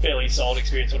fairly solid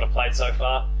experience what I've played so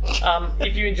far.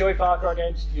 If you enjoy Far Cry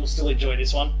games, you'll still enjoy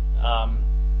this one.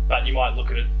 But you might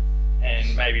look at it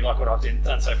and maybe like what I've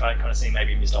done so far, kind of see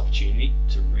maybe a missed opportunity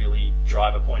to really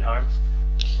drive a point home.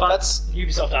 But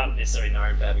Ubisoft aren't necessarily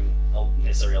known for having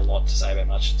necessarily a lot to say about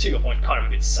much. To your point, kind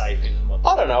of a bit safe in what.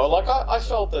 I don't know. I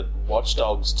felt that Watch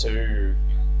Dogs 2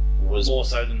 was more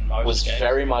so than most games.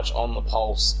 Very much on the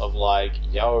pulse of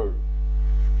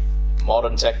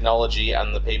modern technology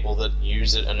and the people that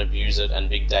use it and abuse it and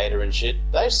big data and shit.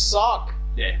 They suck.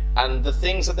 Yeah. And the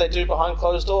things that they do behind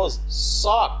closed doors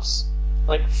sucks.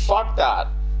 Fuck that.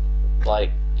 I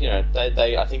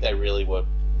think they really were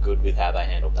good with how they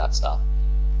handled that stuff.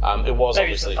 It was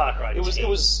maybe obviously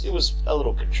it was a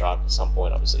little contrived at some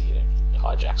point. Obviously,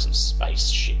 hijack some space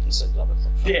shit and set it up.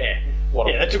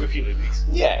 That took a few liberties.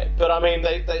 Yeah, but I mean,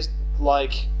 they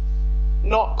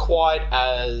not quite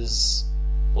as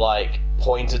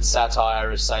pointed satire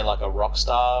as say a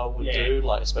Rockstar would do,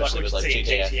 especially with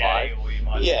GTA 5. Or you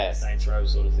might Saints Row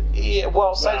sort of thing.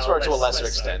 Yeah, Saints Row to a lesser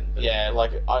extent.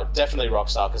 So, definitely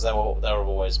Rockstar, because they've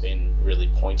always been really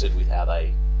pointed with how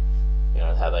they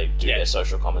do their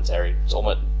social commentary. It's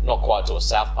almost not quite to a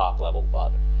South Park level,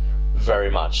 but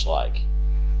very much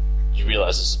you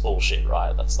realise this is bullshit,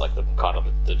 right? That's like the kind of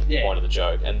the point of the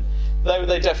joke, and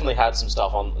they definitely had some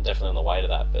stuff on the way to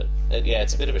that, but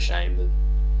it's a bit of a shame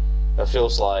that it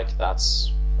feels like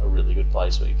that's a really good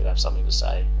place where you could have something to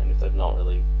say, and if they've not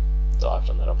really dived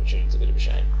on that opportunity, it's a bit of a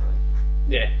shame.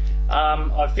 Yeah.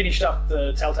 I've finished up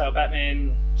the Telltale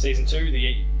Batman Season 2,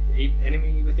 the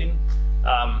Enemy Within.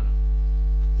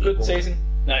 Good Evil. Season.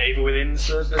 No, Evil Within,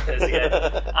 the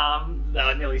Bethesda game.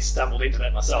 I nearly stumbled into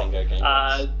that myself.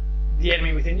 The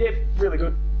Enemy Within, yeah, really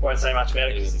good. Won't say much about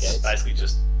it because it's basically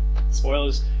just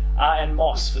spoilers. And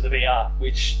Moss for the VR,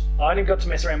 which I only got to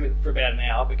mess around with for about an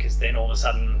hour because then all of a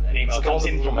sudden an email comes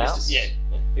in from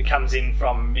it comes in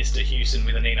from Mr. Hewson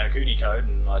with a Ni no Kuni code,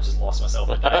 and I just lost myself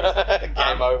for days.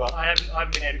 Game over. I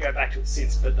haven't been able to go back to it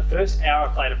since, but the first hour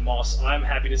I played of Moss, I'm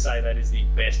happy to say that is the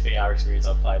best VR experience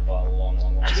I've played by a long,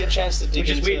 long, long Did you get a time. chance to dig Which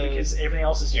is into... weird because everything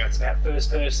else is, it's about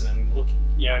first person and looking,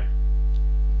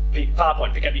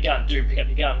 Farpoint, pick up your gun, Doom, pick up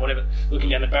your gun, whatever, looking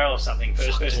down the barrel of something,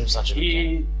 first person. Doom's such a good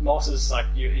Here, Moss is like,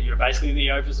 you're basically the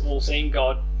all-seeing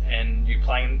god, and you're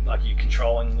playing, like, you're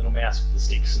controlling the little mouse with the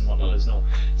sticks and whatnot as well.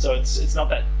 So it's not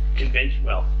that convention,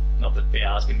 well, not that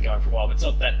VR's been going for a while, but it's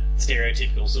not that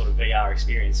stereotypical sort of VR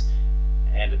experience,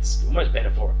 and it's almost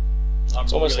better for it.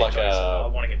 It's almost like I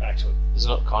want to get back to it. It's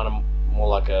not kind of more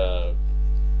like a...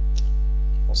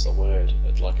 What's the word?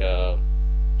 It's like a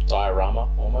diorama,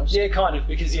 almost? Yeah, kind of,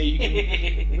 because you can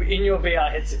in your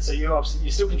VR headset, so you're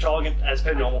still controlling it as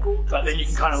per normal, but then you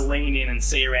can kind of lean in and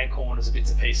see around corners and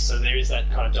bits and pieces. So there is that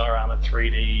kind of diorama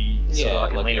 3D, so I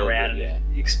can lean around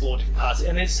and explore different parts.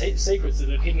 And there's secrets that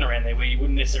are hidden around there where you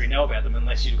wouldn't necessarily know about them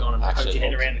unless you'd gone and poked your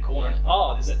head around the corner. Yeah.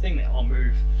 Oh, there's that thing there. I'll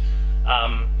move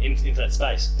into that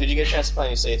space. Did you get a chance to play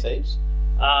any Sea of Thieves?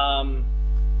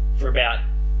 For about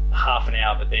half an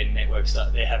hour, but their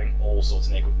they're having all sorts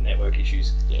of network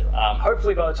issues. Yeah, right.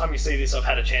 Hopefully by the time you see this, I've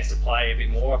had a chance to play a bit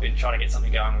more. I've been trying to get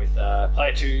something going with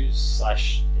Player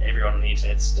 2s / everyone on the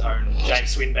internet's own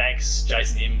James Swinbanks,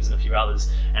 Jason Imms, and a few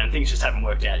others, and things just haven't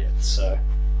worked out yet. So,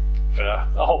 for a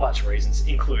whole bunch of reasons,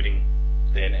 including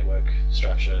their network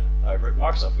structure over at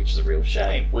Microsoft, which is a real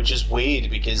shame. Which is weird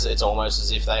because it's almost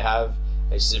as if they have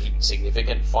a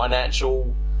significant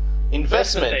financial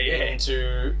investment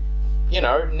into,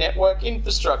 network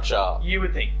infrastructure. You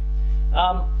would think.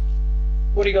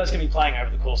 What are you guys going to be playing over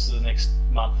the course of the next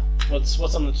month? What's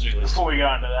on the to-do list? Before we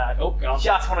go into that, Oh, go on.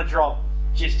 just want to drop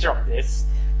this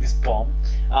bomb.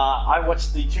 I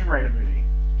watched the Tomb Raider movie.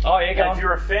 Oh, yeah, go And on. if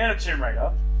you're a fan of Tomb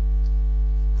Raider,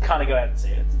 kind of go out and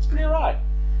see it. It's pretty alright.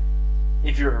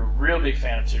 If you're a real big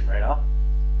fan of Tomb Raider,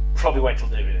 probably wait till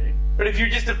DVD. But if you're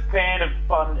just a fan of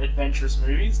fun, adventurous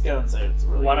movies, go and see it. It's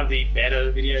really One good. of the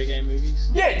better video game movies.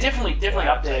 Yeah, definitely up there.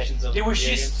 Adaptations of It was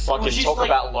video just Fucking it was just talk like,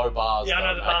 about low bars. Yeah, I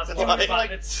know the bars are though, low, mate. but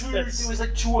there was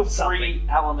like two or three something.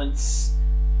 elements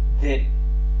that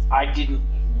I didn't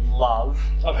love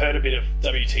I've heard a bit of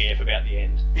WTF about the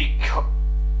end. because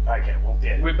But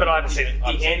I haven't seen it.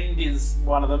 The end is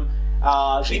one of them.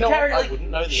 You know what? I wouldn't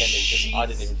know the ending because I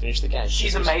didn't even finish the game.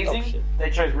 She's It was amazing. shit. They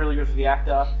chose really good for the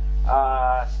actor.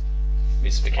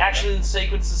 Mystification. Action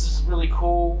sequences is really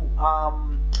cool.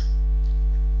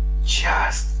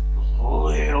 Just a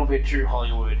little bit too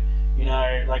Hollywood.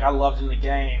 Like I loved in the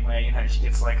game where she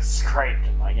gets like scraped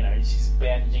and she's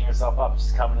bandaging herself up,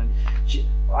 she's covered in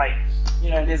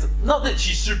there's not that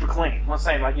she's super clean. I'm not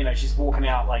saying she's walking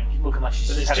out looking like she's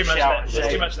But just there's had too a much shower. of and that. There's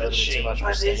shaved. too much of that Too sheen. much.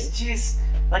 But there's just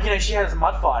she has a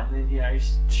mud fight and then a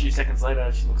few seconds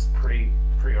later she looks pretty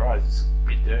alright. It's a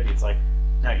bit dirty. It's like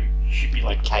no, you should be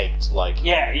Like caked, fucking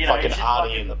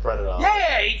Arnie in the Predator.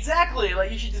 yeah, exactly. Like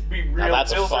you should just be real. Now,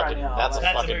 that's a filth right fucking now. that's a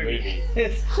Like, That's a fucking movie.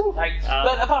 movie.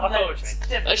 but apart from I that, know what you it's mean.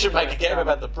 definitely They should make a worth, game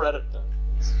about the Predator.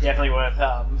 Definitely worth.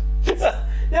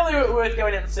 Definitely worth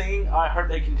going out and seeing. I hope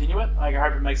they continue it. I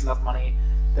hope it makes enough money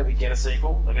that we get a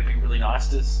sequel. It'd be really nice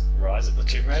to. Rise of the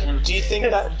Tomb Raider. Do you think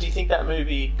that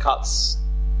movie cuts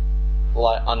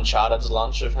Uncharted's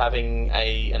lunch of having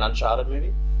an Uncharted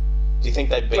movie? Do you think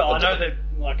they beat Well, I them know to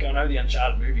that. I know the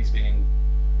Uncharted movie's been in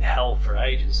hell for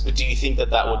ages. But do you think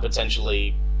that would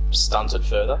potentially stunt it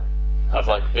further? Of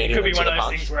beating It could be them to one the of those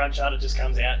punch? things where Uncharted just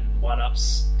comes out and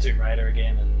one-ups Tomb Raider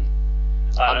again,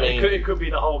 and I don't know, it could be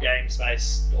the whole game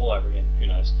space all over again. Who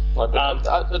knows?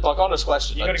 Honest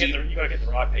question. You got to get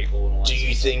the right people. And all that Do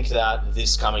you think that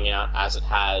this coming out as it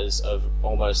has, of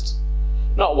almost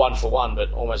not one for one,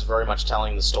 but almost very much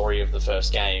telling the story of the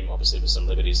first game, obviously with some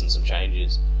liberties and some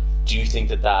changes, do you think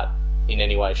that in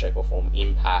any way, shape, or form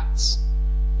impacts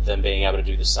them being able to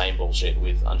do the same bullshit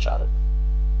with Uncharted?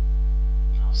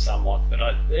 Somewhat, but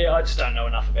I just don't know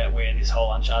enough about where this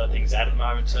whole Uncharted thing's at the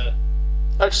moment to.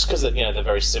 No, just because they're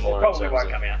very similar. It probably in terms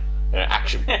won't of, come out.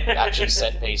 action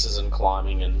set pieces and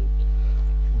climbing and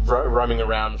roaming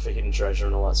around for hidden treasure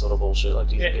and all that sort of bullshit. Like,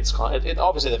 do you think it's kind of,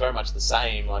 obviously they're very much the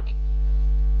same. Like,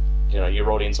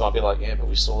 your audience might be like, yeah, but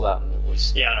we saw that and it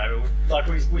was. Yeah, I know. Like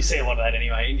we see a lot of that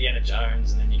anyway. Indiana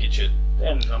Jones, and then you get your.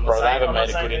 And I'm Bro, they haven't made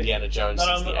a good Indiana Jones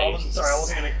since the 80s. Sorry,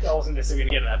 I wasn't necessarily going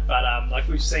to get at that. But like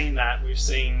we've seen that. We've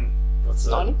seen what's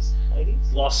the 90s,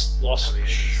 80s.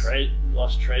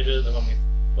 Lost Treasure, the one with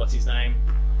what's his name.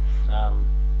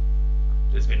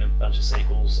 There's been a bunch of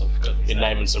sequels. I've forgotten his name. You're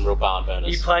naming some real barn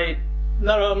burners. He played.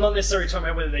 No, I'm not necessarily talking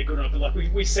about whether they're good or not, but like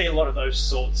we see a lot of those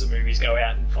sorts of movies go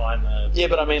out and find the. Yeah,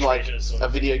 but I mean, like sort a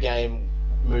of. video game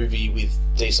movie with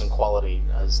decent quality,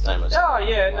 as Damo said. Oh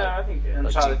yeah, no, I think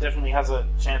Uncharted definitely has a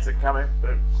chance of coming,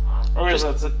 but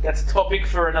that's a topic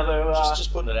for another.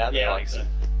 Just putting it out there. Yeah, I like, think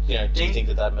so. Do you think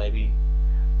that maybe?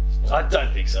 I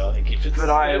don't think so. I think if it's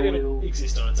it'll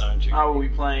exist on its own too. I will be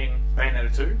playing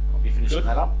Bayonetta 2. I'll be finishing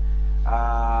that up.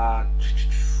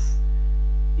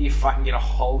 If I can get a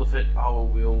hold of it, I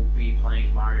will be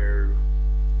playing Mario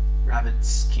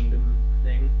Rabbids Kingdom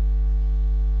thing.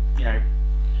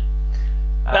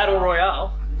 Battle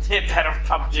Royale. Yeah,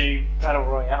 PUBG Battle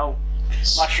Royale.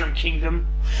 Mushroom Kingdom.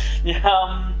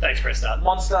 Thanks for a start.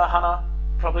 Monster Hunter,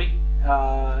 probably.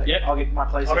 Yep. I'll get my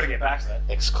PlayStation. I've got to get back to that.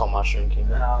 XCOM Mushroom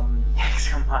Kingdom.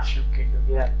 XCOM Mushroom Kingdom,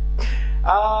 yeah.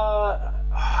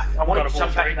 I want to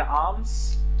jump back into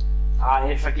ARMS.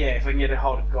 If I can get a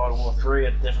hold of God of War 3,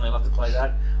 I'd definitely love to play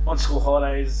that. I'm on school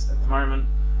holidays at the moment.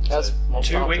 That's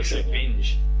 2 weeks of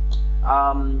binge.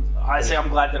 I say I'm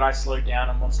glad that I slowed down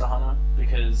on Monster Hunter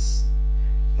because,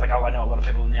 I know a lot of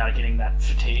people now are getting that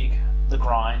fatigue, the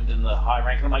grind, and the high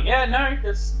rank. And I'm like, yeah, no,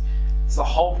 it's the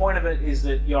whole point of it is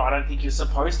that I don't think you're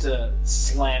supposed to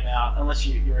slam out unless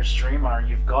you're a streamer and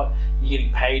you're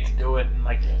getting paid to do it,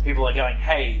 and people are going,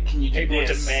 hey, can you do People this?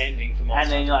 are demanding for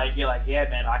Monster And then you're like, yeah,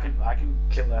 man, I can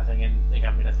kill that thing in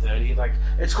a minute 30. Like,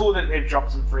 it's cool that they've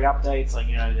dropped some free updates.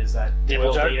 There's that Devil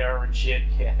World Joe? Leader and shit.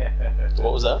 Yeah.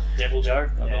 What was that? Devil Joe,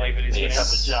 I believe it is. Picks up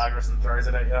a Jagras and throws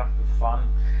it at you. Fun.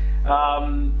 I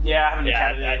haven't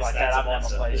encountered anything like that. That's I've a never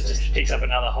monster. played It it. just picks up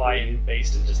another high-end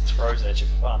beast and just throws it at you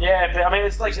for fun. Yeah, but I mean,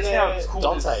 it's cool.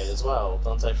 Dante as well.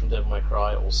 Dante from Devil May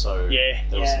Cry also. Yeah.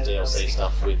 There was some DLC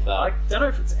stuff with that. I don't know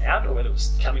if it's out or whether it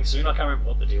was coming soon. I can't remember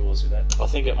what the deal was with that. I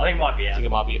think it might be I out. think it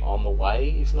might be on the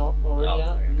way, if not already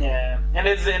out. Yeah, and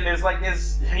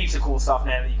there's heaps of cool stuff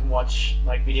now that you can watch,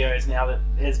 videos now that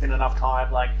there's been enough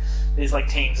time. There's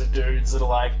teams of dudes that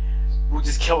are we'll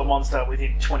just kill a monster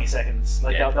within 20 seconds.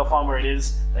 They'll find where it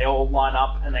is, they all line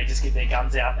up, and they just get their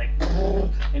guns out,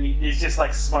 and it's just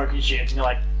smoke and shit, and you're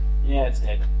like, yeah, it's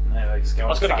dead. And they just go. I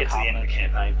was going to get to the end of the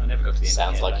campaign. I never got to the end.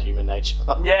 Sounds of the like campaign. human nature.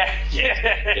 Yeah.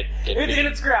 Get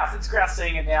It's grouse. It's grouse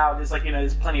seeing it now. There's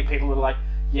there's plenty of people that are like,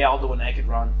 yeah, I'll do a naked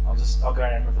run. I'll go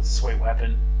in with a sweet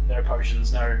weapon, no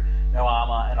potions, no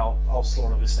armor, and I'll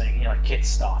slaughter this thing. And you're like, get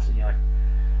stuffed, and you're like,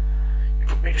 you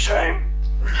put me to shame.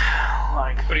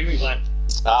 What are you playing?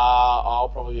 I'll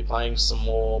probably be playing some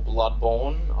more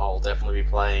Bloodborne. I'll definitely be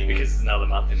playing Because it's another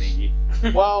month in the year.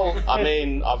 Well, I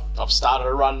mean, I've started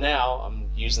a run now. I'm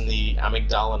using the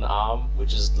Amygdala arm,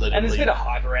 which is literally. And there's a bit of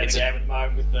hype around the game at the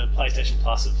moment with the PlayStation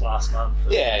Plus of last month.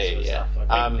 Yeah.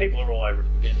 Stuff. People are all over it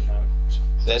again at the moment.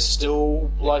 There's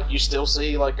still you still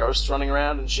see ghosts running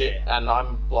around and shit, and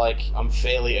I'm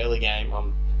fairly early game.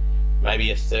 I'm maybe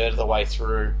a third of the way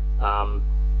through,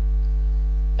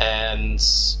 and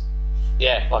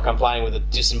yeah, I'm playing with a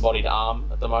disembodied arm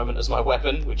at the moment as my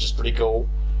weapon, which is pretty cool.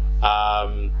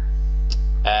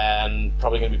 And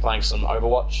probably going to be playing some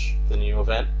Overwatch, the new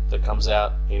event that comes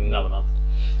out in Another month.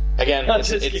 Again,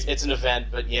 it's an event,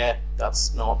 but yeah,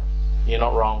 you're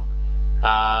not wrong.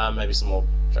 Maybe some more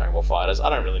Dragon Ball Fighters. I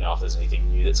don't really know if there's anything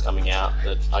new that's coming out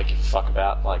that I give a fuck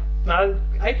about. No,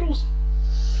 April's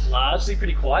largely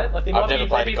pretty quiet. I've never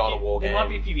played a God of War game. There might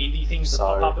be a few indie things that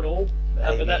pop up at all,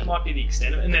 but that might be the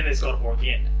extent of it. And then there's God of War at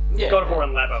the end. Yeah. God of War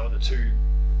and Labo are the 2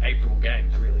 April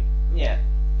games, really. Yeah.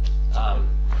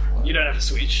 You don't have a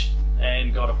Switch,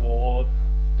 and God of War,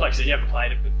 like I said, you haven't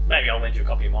played it, but maybe I'll lend you a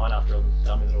copy of mine after I'm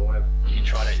done with it or whatever. You can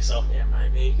try it out yourself. Yeah,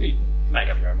 maybe. You make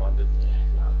up your own mind,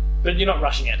 but you're not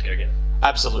rushing out to go get it.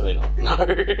 Absolutely not. No,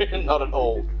 not at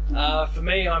all. For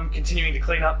me, I'm continuing to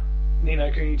clean up Ni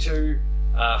no Kuni 2,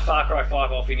 Far Cry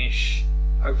 5 I'll finish,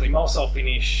 hopefully Moss I'll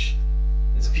finish.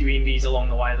 There's a few indies along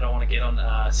the way that I want to get on,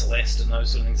 Celeste and those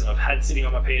sort of things that I've had sitting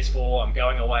on my PS4. I'm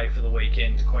going away for the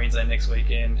weekend to Queensland next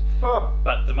weekend. Oh.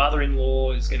 But the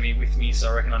mother-in-law is going to be with me, so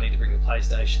I reckon I need to bring the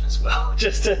PlayStation as well,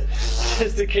 just to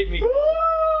keep me.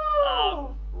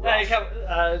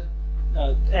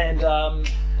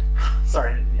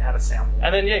 Sorry, I had a sound.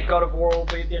 And then God of War will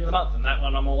be at the end of the month, and that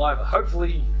one I'm all over.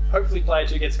 Hopefully Hopefully Player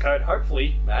 2 gets a code.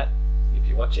 Hopefully, Matt, if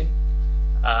you're watching,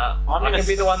 I'm going to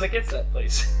be the one that gets that,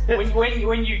 please.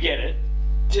 when you get it,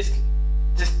 just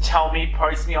tell me,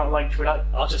 post me on like Twitter.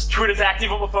 Twitter's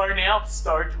active on my phone now.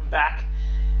 Stoked, I'm back.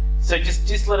 So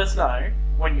just let us know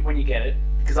when you get it,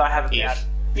 because I have about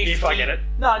 50. If I get it.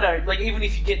 No, like even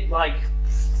if you get like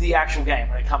the actual game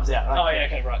when it comes out.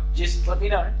 Okay, right. Just let me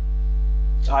know.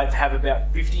 I have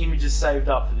about 50 images saved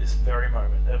up for this very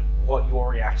moment of what your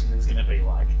reaction is going to be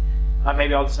like.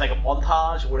 Maybe I'll just make a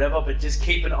montage or whatever, but just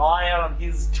keep an eye out on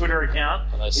his Twitter account.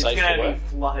 It's going to be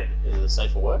flooded. Is it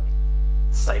safe for work?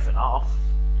 Safe enough.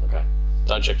 Okay.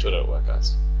 Don't check Twitter at work,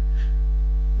 guys.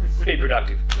 Be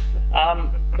productive.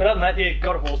 But other than that, yeah,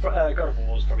 God of War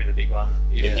is probably the big one.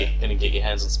 Gonna get your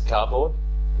hands on some cardboard,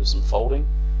 do some folding.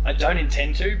 I don't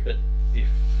intend to, but if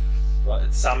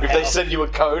somehow... If they send you a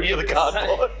code for the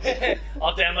cardboard...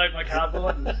 I'll download my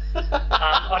cardboard.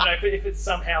 I don't know, if it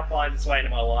somehow finds its way into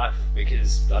my life,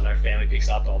 because, I don't know, family picks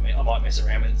it up, I might mess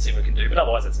around with it and see what I can do, but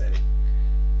otherwise that's about it.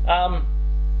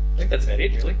 I think that's about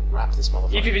it, really. Wrap this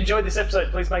motherfucker. If you've enjoyed this episode,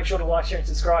 please make sure to like, share and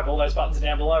subscribe. All those buttons are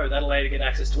down below. That'll allow you to get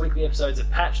access to weekly episodes of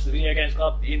Patch, the Video Games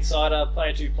Club, The Insider,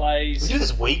 Player 2 Plays... We do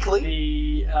this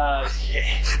weekly? The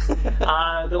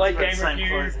Late Game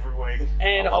Review,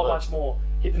 and a whole bunch more.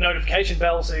 Hit the notification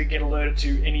bell so you get alerted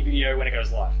to any video when it goes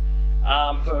live.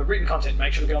 For written content,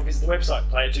 make sure to go and visit the website,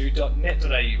 player2.net.au,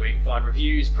 where you can find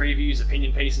reviews, previews,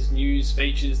 opinion pieces, news,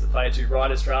 features, the Player 2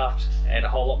 Writer's Draft, and a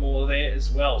whole lot more there as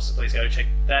well, so please go check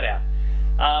that out.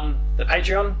 The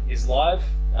Patreon is live.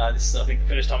 This is, I think, the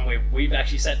first time where we've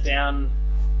actually sat down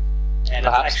and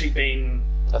it's actually been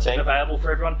available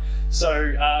for everyone.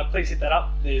 So please hit that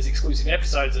up. There's exclusive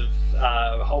episodes of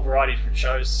a whole variety of different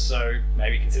shows, so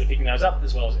maybe consider picking those up,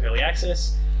 as well as early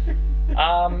access.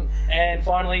 And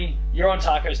finally, you're on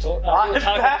Taco's Talk. I'm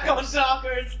back on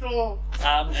Taco's Talk!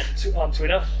 On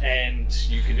Twitter, and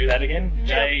you can do that again. Yep.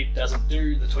 Jay doesn't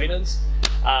do the tweeters.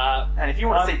 And if you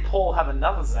want to see Paul have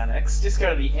another Xanax, just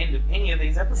go to the end of any of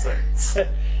these episodes.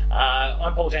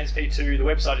 I'm Paul James P2. The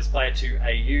website is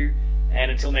Player2AU. And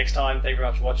until next time, thank you very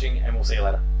much for watching, and we'll see you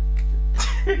later.